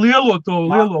 ar lielo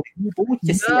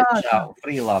puķis iekšā,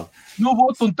 frīlavu.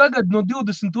 Un tagad no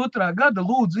 22. gada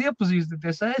lūdzu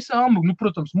iepazīstieties e-Samba.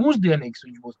 Protams, mūsdienīgs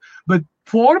viņš būs, bet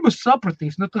Forbes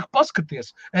sapratīs, tad paskaties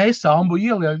e-Sambu,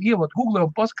 ievad Google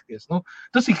un paskaties.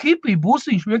 Tas ir hippie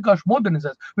busiņš, vienkārši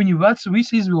modernizēts. Viņi veci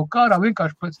visi izvilka ārā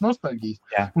vienkārši pēc nostalģijas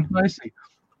un taisīja.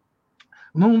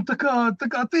 Nu, un tā kā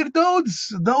te ir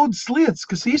daudz lietas,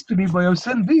 kas īstenībā jau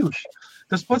sen bijuši.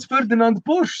 Tas pats Ferdinanda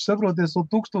Porsche, saproties,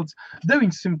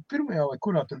 1901. vai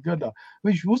kurā tur gadā,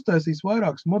 viņš uztaisīs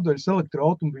vairākus modeļus,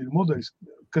 elektroautomobīļu modeļus,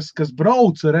 kas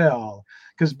brauca reāli,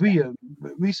 kas bija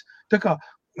viss. Tā kā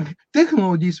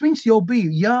tehnoloģijas viņas jau bija,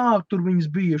 jā, tur viņas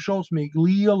bija šausmīgi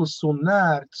lielas un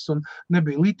nērtas, un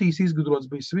nebija litijas izgudrots,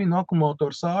 bija svinu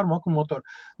akumulātori, sārmu akumulātori.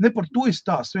 Ne par to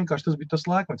stāsts, vienkārši tas bija tas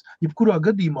laikmets. Jebkurā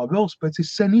gadījumā velospēds ir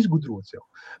sen izgudrots jau.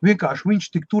 Vienkārši viņš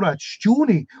tik turēts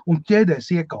šķūnī un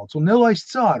ķēdēs iekauts un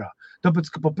nelaists ārā.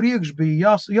 Tāpēc, ka pa priekš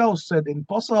bija jāuzsēdina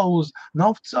pasauli uz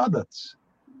naftas adats,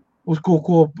 uz ko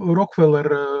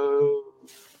Rockefeller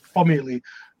familija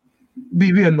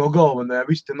bija viena no galvenajām,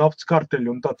 visi tie naftas karteļi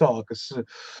un tā, kas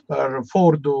ar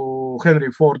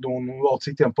Henriju Fordu un vēl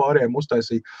citiem pārējiem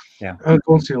uztaisīja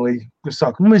konciliju, kas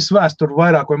saka, mēs vēsturi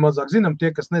vairāk vai mazāk zinām,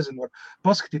 tie, kas nezin, var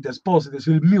paskatīties, palasīties,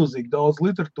 ir milzīgi daudz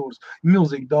literatūras,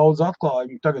 milzīgi daudz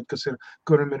atklājumu tagad,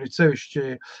 kuriem ir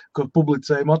sevišķi, kad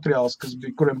publicēja materiāls,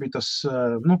 kuriem bija tas,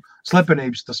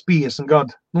 slepenības, tas 50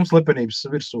 gadu, slepenības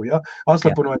virsū, ja,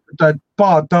 atslepenojot,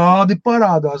 tādi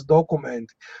parādās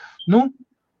dokumenti.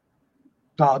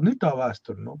 Tāda ir tā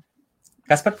vēsture,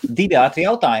 Kaspar, 2 ātri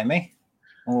jautājumi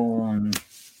un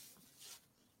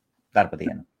darba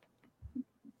diena.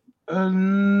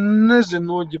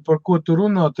 Nezinu, Oģi, par ko tu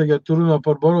runā. Tagad tu runā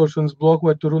par barošanas bloku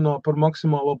vai tu runā par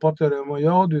maksimālo patērijumu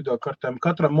jaudu videokartēm.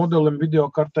 Katram modelim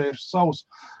videokartē ir savs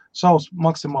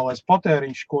maksimālais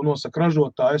patēriņš, ko nosaka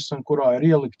ražotājs un kurā ir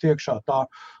ielikt iekšā tā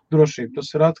drošība. Tas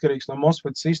ir atkarīgs no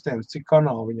MOSFET sistēmas, cik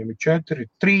kanāli viņam ir 4,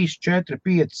 3, 4,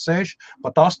 5, 6,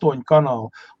 pat 8 kanāli.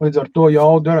 Līdz ar to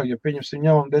jaudu arī, ja pieņemsim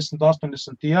ņemam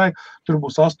 1080 Ti, tur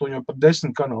būs 8 vai pat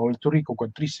 10 kanāli, tur ir kaut kā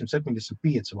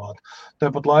 375 vāti.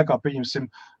 Tāpat laikā pieņemsim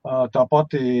tā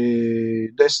pati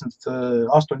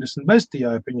 1080 bez Ti,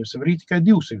 pieņemsim arī tikai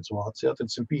 200 vāts,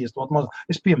 tad 150 vāti mazāk.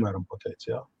 Es piemēram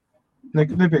pateicu, jā.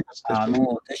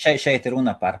 Šeit ir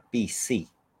runa par PC.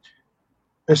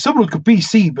 Es saprotu, ka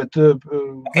PC, bet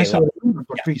mēs jau runājam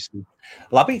par PC.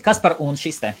 Labi, Kaspar, un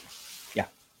šis te? Jā,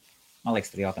 man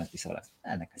liekas, tur jautājums bija savādāks.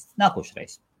 Nekas.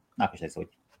 Nākošreiz,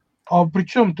 Uģi.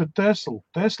 Pričom te Tesla?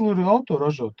 Tesla ir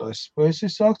autoražotājs.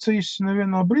 SpaceX akcijas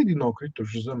nevienā brīdī nav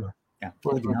kritušas zemē. Jā,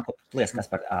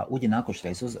 Uģi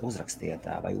nākošreiz uzrakstiet,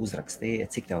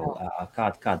 cik tev,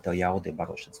 kāda tev jauda ir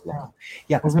barošanas blokā.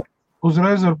 Jā, Kaspar.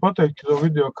 Uzreiz var pateikt, ka tev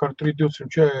videokarta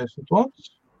 3240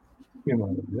 vatus,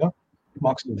 piemēram, ja?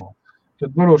 Maksimāli.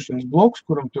 Tad barošanas bloks,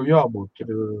 kuram tev jābūt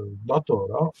ir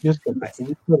datorā, ieskatās,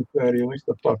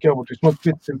 jābūt vismaz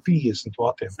 550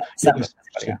 vatiem.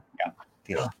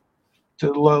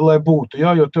 Lai būtu,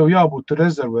 jo tev jābūt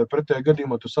rezervē, pretējā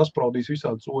gadījumā tu saspraudīs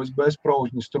visādas USB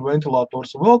spraužņus, tur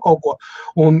ventilators un vēl kaut ko,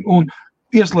 un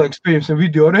ieslēgs, pieņemsim,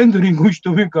 video renderingu, viņš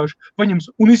to vienkārši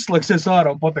paņems un izslēgsies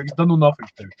ārā un pateiks, da nu nafik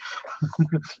tevi.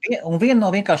 Un viena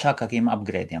no vienkāršākajiem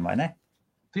upgradeiem, vai ne?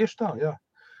 Tieši tā, jā.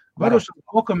 Barošanas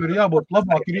blokam ir jābūt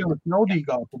labāk, ir ielikt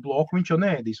jaudīgāku bloku, viņš jau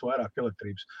neēdīs vairāk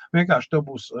elektrības. Vienkārši tev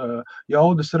būs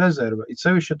jaudas rezerve. It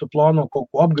sevišķi, ja tu plāno kaut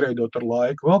ko upgradeot ar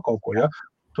laiku, vēl kaut ko, ja?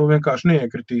 Tu vienkārši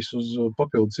neiekritīs uz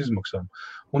papildus izmaksām.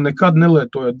 Un nekad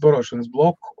nelietojot barošanas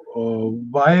bloku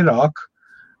vairāk,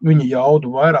 viņa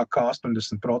jaudu vairāk kā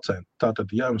 80%.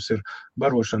 Tātad, ja jums ir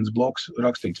barošanas bloks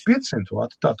rakstīts 500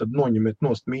 vati, tātad noņemiet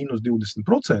nost mīnus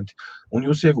 20%, un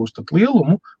jūs iegūstat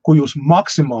lielumu, ko jūs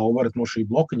maksimāli varat no šī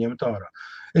bloka ņemt ārā.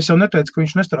 Es jau neteicu, ka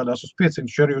viņš nestrādās uz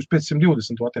 500, arī uz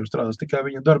 520 vatiem strādās, tikai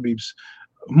viņa darbības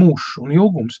mūžs un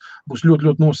ilgums būs ļoti,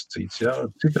 ļoti nosacīts. Ja?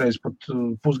 Citreiz pat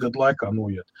pusgadu laikā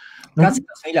noiet. Kāds ir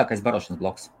tās mīļākais barošanas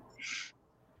bloks?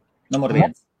 Numur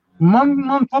 1.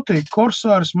 Man patīk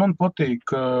Korsārs, man patīk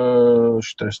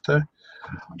šitais te.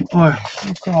 Ai,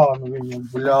 kā viņam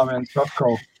bļāviens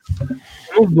atkal.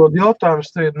 Uzdod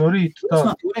jautājumus te no rīta. Jūs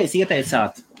no toreiz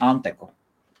ieteicāt Anteku.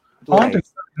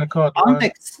 Anteks nekādu.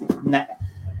 Anteks, ne.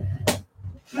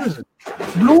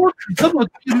 Ļoti, tad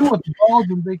ir ļoti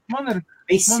daudz un teikt, man ir...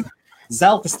 Viss.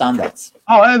 Zelta standarts.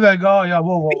 EVG, jā,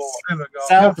 EVG.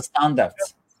 Zelta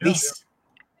standarts. Viss.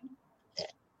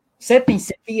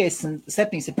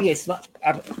 750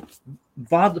 ar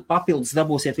vadu papildus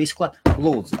dabūsiet visu klāt.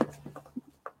 Lūdzu.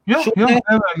 Jā,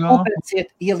 EVG.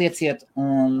 Ielieciet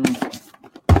un...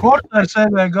 Kortērs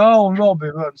EVG un vēl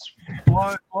bija viens.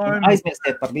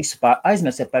 Aizmirstiet par visu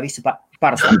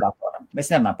parastām datoram.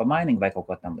 Mēs nerunājam par mining vai kaut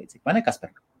ko tam līdzīgi. Vai ne,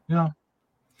 Kaspar? Jā.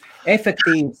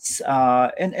 Efektīvs,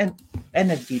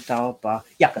 enerģija talpā.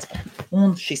 Jā, Kaspar.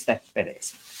 Un šis te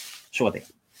pēdējais. Šodien.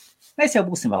 Mēs jau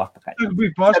būsim vēl atpakaļ.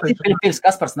 Pirms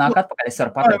Kaspars nāk atpakaļ, es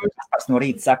varu pateikt, ka Kaspars no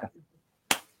rīta saka,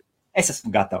 es esmu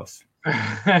gatavs.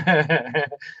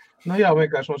 Nu jā,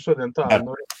 vienkārši man šodien tā,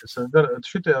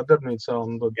 šitajā darbnīcā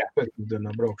un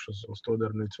pēcpusdienā braukšu uz to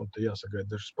darbnīcu un te jāsagaida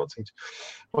dažas paciņas.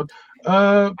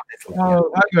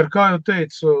 Aigar, kā jau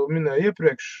teicu, minēju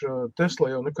iepriekš, Tesla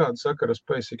jau nekāda sakara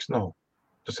SpaceX nav.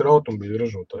 Tas ir automobīļu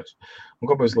ražotājs. Un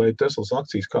kāpēc, lai Teslas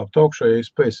akcijas kāpt augšā, ja ir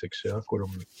SpaceX,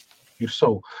 kuram ir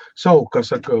savu, kā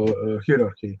saka,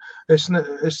 hierarhija. Es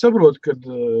saprotu, ka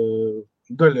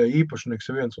daļai īpašnieks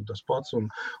ir viens un tas pats un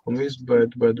viss,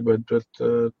 bet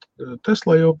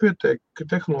Tesla jau pietiek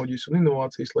tehnoloģijas un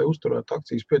inovācijas, lai uzturētu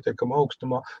akcijas pietiekam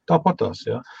augstumā, tāpatās,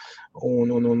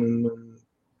 Un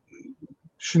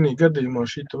šī gadījumā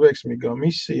šīta veiksmīgā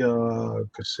misijā,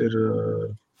 kas ir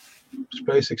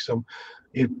SpaceXam,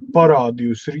 ir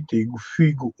parādījusi ritīgu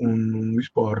figu un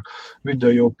vispār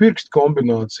vidējo pirkstu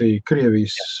kombināciju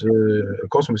Krievijas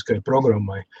kosmiskai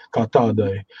programmai kā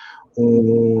tādai.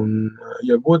 Un,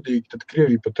 ja godīgi, tad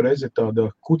Krievija pat reiz ir tāda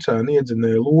kucēna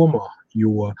iedzinēja lomā,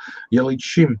 jo, ja līdz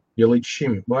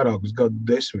šim vairākus gadu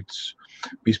desmitus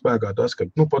bija spēkā tas, ka,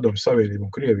 Padomju Savienība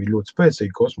un Krievija ļoti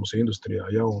spēcīga kosmosa industrijā,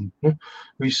 un,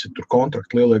 visi tur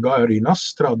kontrakti lielie gāja, arī NASA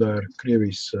strādāja ar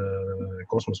Krievijas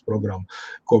kosmosa programmu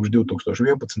kopš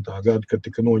 2011. Gada, kad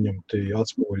tika noņemti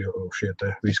atspoļi šie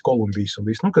te visi Kolumbijas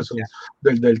un visi, kas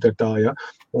daļ tā,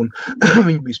 un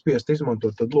viņi bija spiest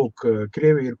izmantot, tad, lūk,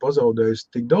 Krievija ir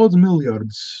pazaudējusi tik daudz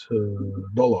miljardus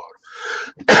dolāru.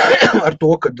 Ar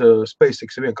to, kad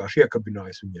SpaceX vienkārši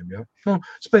iekabinājis viņiem,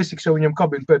 SpaceX jau viņiem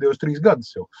kabina pēdējos 3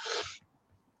 gadus jau.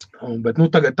 Bet,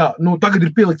 tagad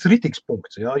ir pielikts ritīgs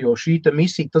punkts, jo šī te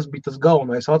misija, tas bija tas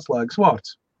galvenais atslēgas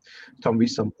vārds tam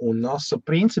visam. Un NASA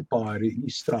principā ir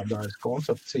izstrādājusi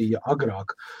koncepcija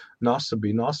agrāk. NASA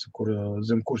bija NASA,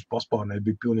 zem kuras paspārnē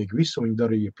bija pilnīgi visu, viņi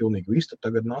darīja pilnīgi visu,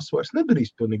 tagad NASA vairs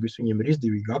nedarīs pilnīgi visu, viņiem ir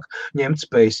izdevīgāk ņemt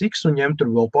SpaceX un ņemt tur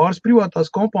vēl pāris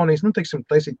privātās kompānijas,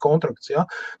 taisīt kontrakts,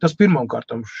 Tas pirmām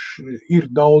kārtām ir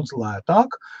daudz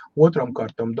lētāk, otram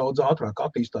kārtām daudz ātrāk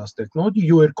attīstās tehnoloģija,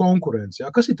 jo ir konkurence,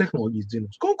 Kas ir tehnoloģijas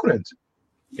dzinums? Konkurence.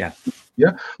 Jā.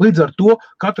 Līdz ar to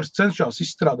katrs cenšas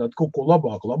izstrādāt kaut ko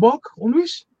labāk, un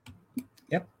viss.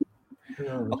 Jā.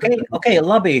 Ok,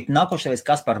 labi, nākošais,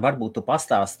 Kaspar, varbūt tu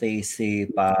pastāstīsi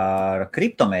par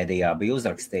kriptomēdijā bija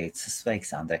uzrakstīts,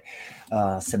 sveiks, Andrej,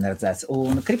 sen redzēts,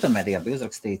 un kriptomēdijā bija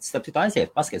uzrakstīts, starp citu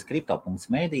aiziet, paskaties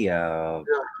kripto.media,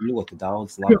 ļoti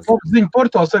daudz labas. Ziņu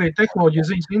portāls arī tehnoloģijas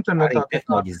ziņas internetā. Arī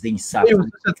tehnoloģijas ziņas sāk. Ja jūs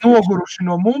esat noguruši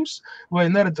no mums, vai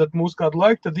neredzat mūs kādu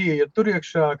laiku, tad ieiet tur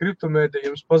iekšā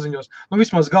kriptomēdija jums paziņos,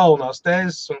 vismaz galvenās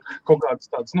tēzes un kaut kādas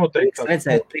tādas noteiktas.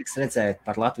 Prieks redzēt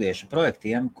par latviešu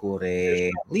projektiem, kuri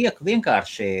liek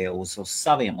vienkārši uz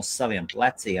saviem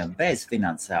pleciem bez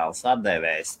finansiālas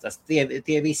atdevēs.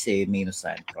 Tie visi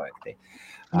mīnusaini projekti.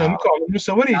 Mums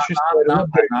jau arī šis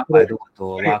nāk, lai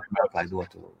dotu.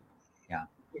 Jā.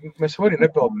 Mēs arī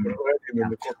nepelnām par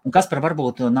rēdījumiem. Un Kaspar,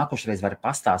 varbūt nākošreiz var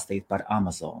pastāstīt par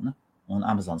Amazonu un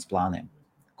Amazonas plāniem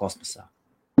kosmosā.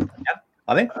 Jā,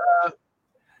 labi?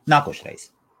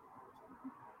 Nākošreiz.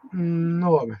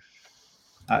 Labi.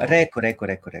 Reku.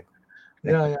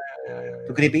 Jā.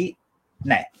 Tu gribi?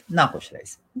 Nē,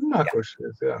 nākošreiz.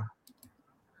 Jā.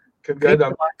 Kad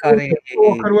gaidām,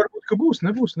 varbūt, ka būs,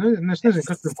 nebūs. Es nezinu,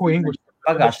 kas tur ko Ingūs.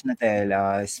 Pagājušajā nedēļā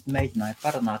es mēģināju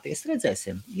parunāties,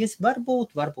 redzēsim.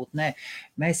 Varbūt nē.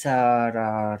 Mēs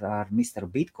ar Mr.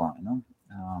 Bitcoinu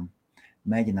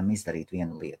mēģinām izdarīt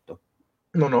vienu lietu.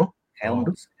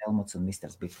 Helmuts un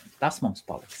Mr. Bitcoin. Tas mums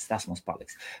paliks.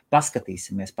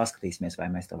 Paskatīsimies,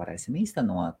 vai mēs to varēsim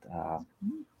īstenot.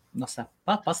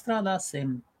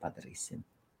 Pastrādāsim, padarīsim.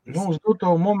 Uz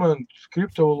doto momentu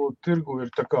kriptovalūtu tirgu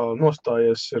ir tā kā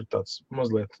nostājies, ir tāds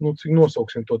mazliet, cik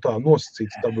nosauksim to tā,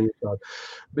 nosacīt stabilitāti.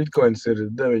 Bitcoins ir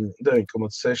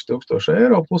 9,6 tūkstoši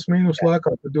eiro plus mīnus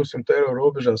lēkā, 200 eiro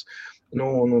robežās.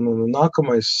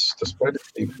 Nākamais, tas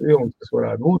prediktīvs vilnis, kas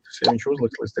varētu būt, ja viņš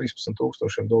uzliks līdz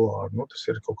 13,000 dolāru, tas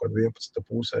ir kaut kādi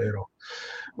 11,5 eiro.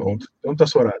 Un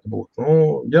tas varētu būt.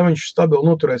 Ja viņš stabili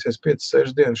noturēsies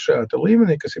 5-6 dienas šajā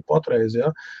līmenī, kas ir patreiz,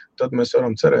 tad mēs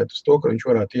varam cerēt uz to, ka viņš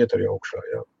varētu iet arī augšā.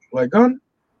 Lai gan,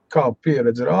 kā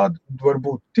pieredze rāda, var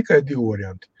būt tikai 2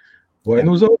 varianti. Vai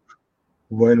nu uz augšu,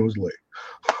 vai nu uz leju.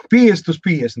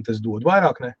 50/50 es dodu,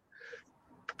 vairāk ne.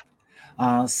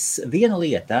 Viena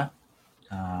lieta,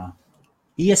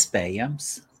 iespējams,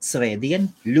 svētdien,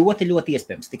 ļoti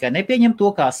iespējams, tikai nepieņem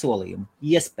to kā solījumu,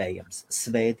 iespējams,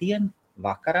 svētdien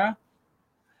vakarā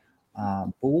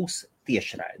būs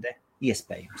tiešraide.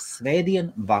 Iespējams, svētdien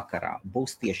vakarā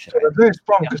būs tiešraide.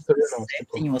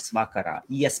 7 vakarā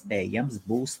iespējams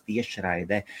būs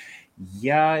tiešraide.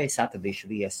 Ja es atradīšu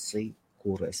viesi,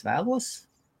 kuru es vēlos,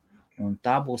 un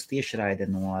tā būs tiešraide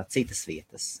no citas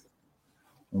vietas.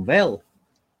 Un vēl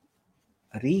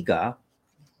Rīgā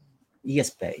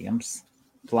iespējams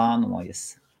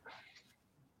plānojas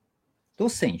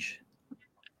tusiņš.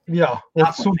 Jā.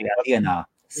 Nākošajā dienā,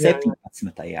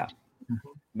 17.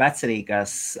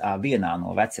 Vecrīgas, vienā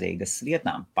no Vecrīgas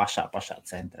vietnām, pašā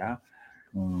centrā.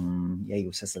 Un, ja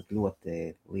jūs esat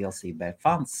ļoti liels IB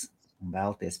fans un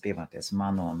vēlaties pievienoties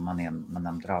manu un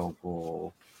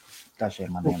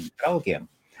dažiem maniem draugiem,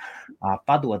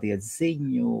 padodiet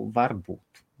ziņu,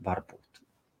 varbūt,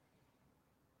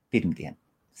 pirmdien,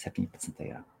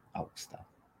 17. augustā.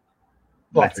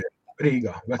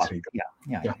 Rīgā.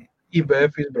 Jā.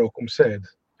 IBF izbraukums sēde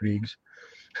Rīgas.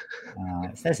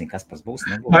 Es nezinu, kas tas būs.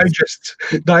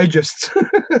 Digests.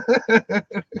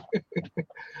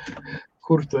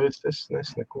 Kur tu esi?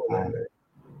 Es neko nevēju.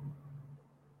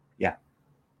 Jā.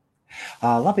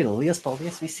 Labi, liels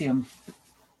paldies visiem.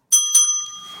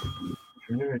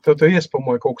 Tev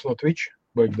iespamoja kaut kas no Twitch?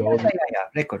 Baigi daudz. Jā.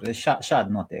 Rekord,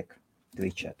 šādi notiek.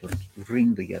 Twitchā, tur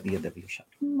rindu iedavījušā.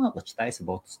 Malači taisa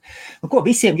botus. Nu ko,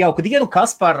 visiem jauku dienu,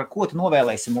 Kaspar, ko tu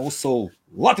novēlēsi mūsu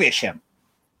latviešiem?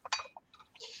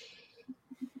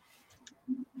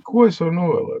 Ko es varu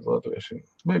novēlēt latviešiem?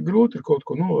 Baigi grūti ir kaut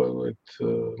ko novēlēt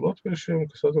latviešiem,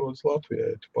 kas atrodas Latvijā,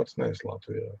 ja tu pats neesi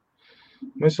Latvijā.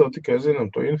 Mēs jau tikai zinām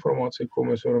to informāciju, ko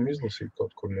mēs varam izlasīt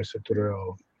kaut kur, mēs jau tur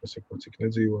reāli, cik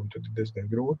nedzīvojam, tad ir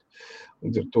diezgan grūti.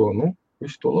 Līdz ar to,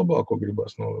 visu to labāko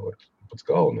gribās novēlēt. Pats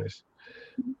galvenais.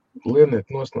 Lieniet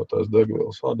nos no tās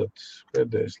degvielas adatas,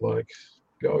 pēdējais laiks,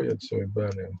 ļaujiet saviem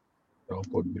bērniem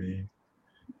elpot brīvi.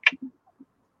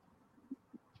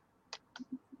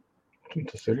 Un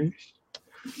tas arī viss.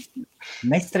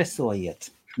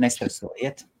 Nestresojiet,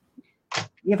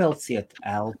 ievelciet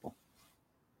elpu,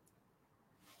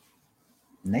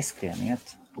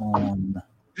 neskrieniet un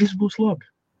Viss būs labi.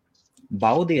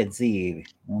 Baudiet dzīvi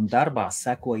un darbā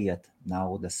sekojiet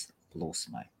naudas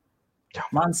plūsmai.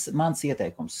 Mans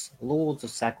ieteikums, lūdzu,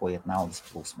 sekojiet naudas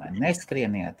plūsmai.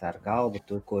 Neskrieniet ar galvu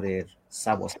tur, kur ir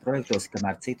savos projektos,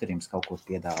 kamēr citur jums kaut kur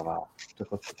piedāvā.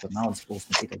 Tur naudas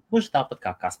plūsma citur. Gluži tāpat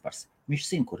kā Kaspars. Viņš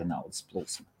zina, kur ir naudas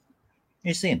plūsma.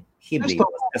 Viņš zina,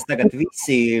 hibrīdos, kas tagad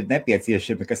visi ir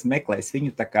nepieciešami, kas meklēs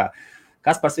viņu, tā kā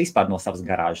Kaspars vispār no savas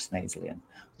garāžas neizlien.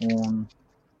 Un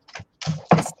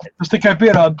tas tikai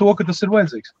pierāda to, ka tas ir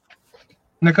vajadzīgs.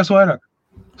 Nekas vairāk.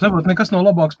 Saprot, nekas nav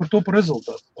labāks par to par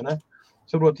rezultātu. Ne?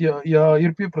 Saprot, ja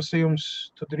ir pieprasījums,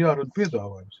 tad ir jārada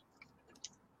piedāvājums.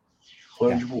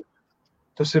 Lai viņš būtu.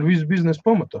 Tas ir viss biznesa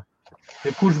pamatā.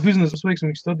 Ja kurš biznesas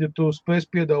veiksmīgs, tad, ja tu spēs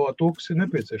piedāvāt to, kas ir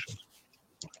nepieciešams.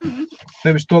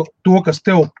 Nevis to, kas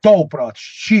tev tavuprāt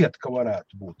šķiet, ka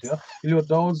varētu būt. Ja? Ir ļoti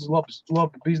daudz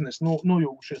labi biznesi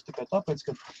nojūgušies tikai tāpēc,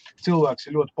 ka cilvēks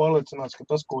ir ļoti pārliecināts, ka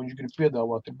tas, ko viņš grib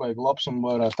piedāvāt, ir baigi labs un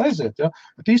varētu aiziet. Ja?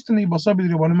 Bet īstenībā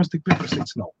sabiedrībā nemaz tik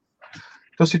pieprasīts nav.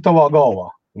 Tas ir tavā galvā.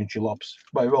 Viņš ir labs.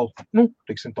 Vai vēl,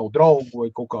 tavu draugu vai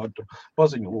kaut kādu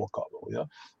paziņu lokā vēl, ja?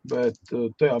 Bet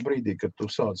tajā brīdī, kad tu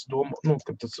sāc domāt,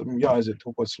 kad tas jāaiziet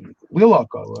kaut kāds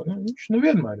lielākā, vai ne? Viņš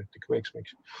nevienmēr ir tik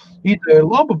veiksmīgs. Ideja ir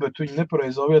laba, bet viņi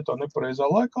nepareizā vietā, nepareizā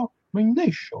laikā, viņi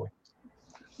neizšauja.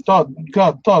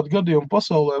 Tādu gadījumu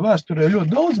pasaulē vēsturē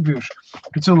ļoti daudz bijuši,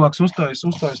 kad cilvēks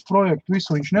uztais projektu,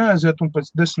 visu viņš neaiziet un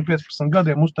pēc 10-15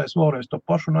 gadiem uztais vēlreiz to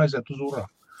pašu un aiziet uz urā.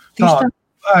 Tādu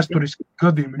vēsturiski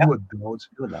gadījumi ļoti daudz.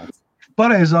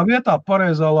 Pareizā vietā,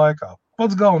 pareizā laikā.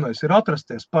 Pats galvenais ir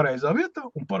atrasties pareizā vietā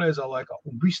un pareizā laikā.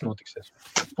 Un viss notiksies.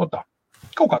 Tā.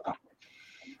 Kaut kā tā.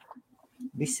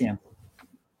 Visiem.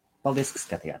 Paldies, ka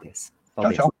skatījāties.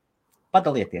 Paldies.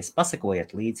 Padalieties,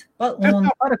 pasekojiet līdzi.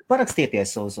 Un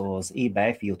parakstieties uz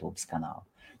IBF YouTube kanālu.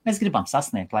 Mēs gribam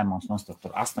sasniegt, lai mums nostur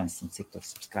 800 cik tur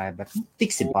subscriberi.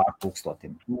 Tiksim pār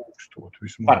 1000.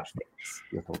 Parakstieties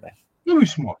YouTube.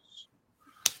 Vismaz.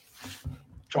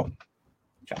 Čau.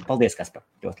 Paldies, Kaspar.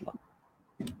 Ļoti labi.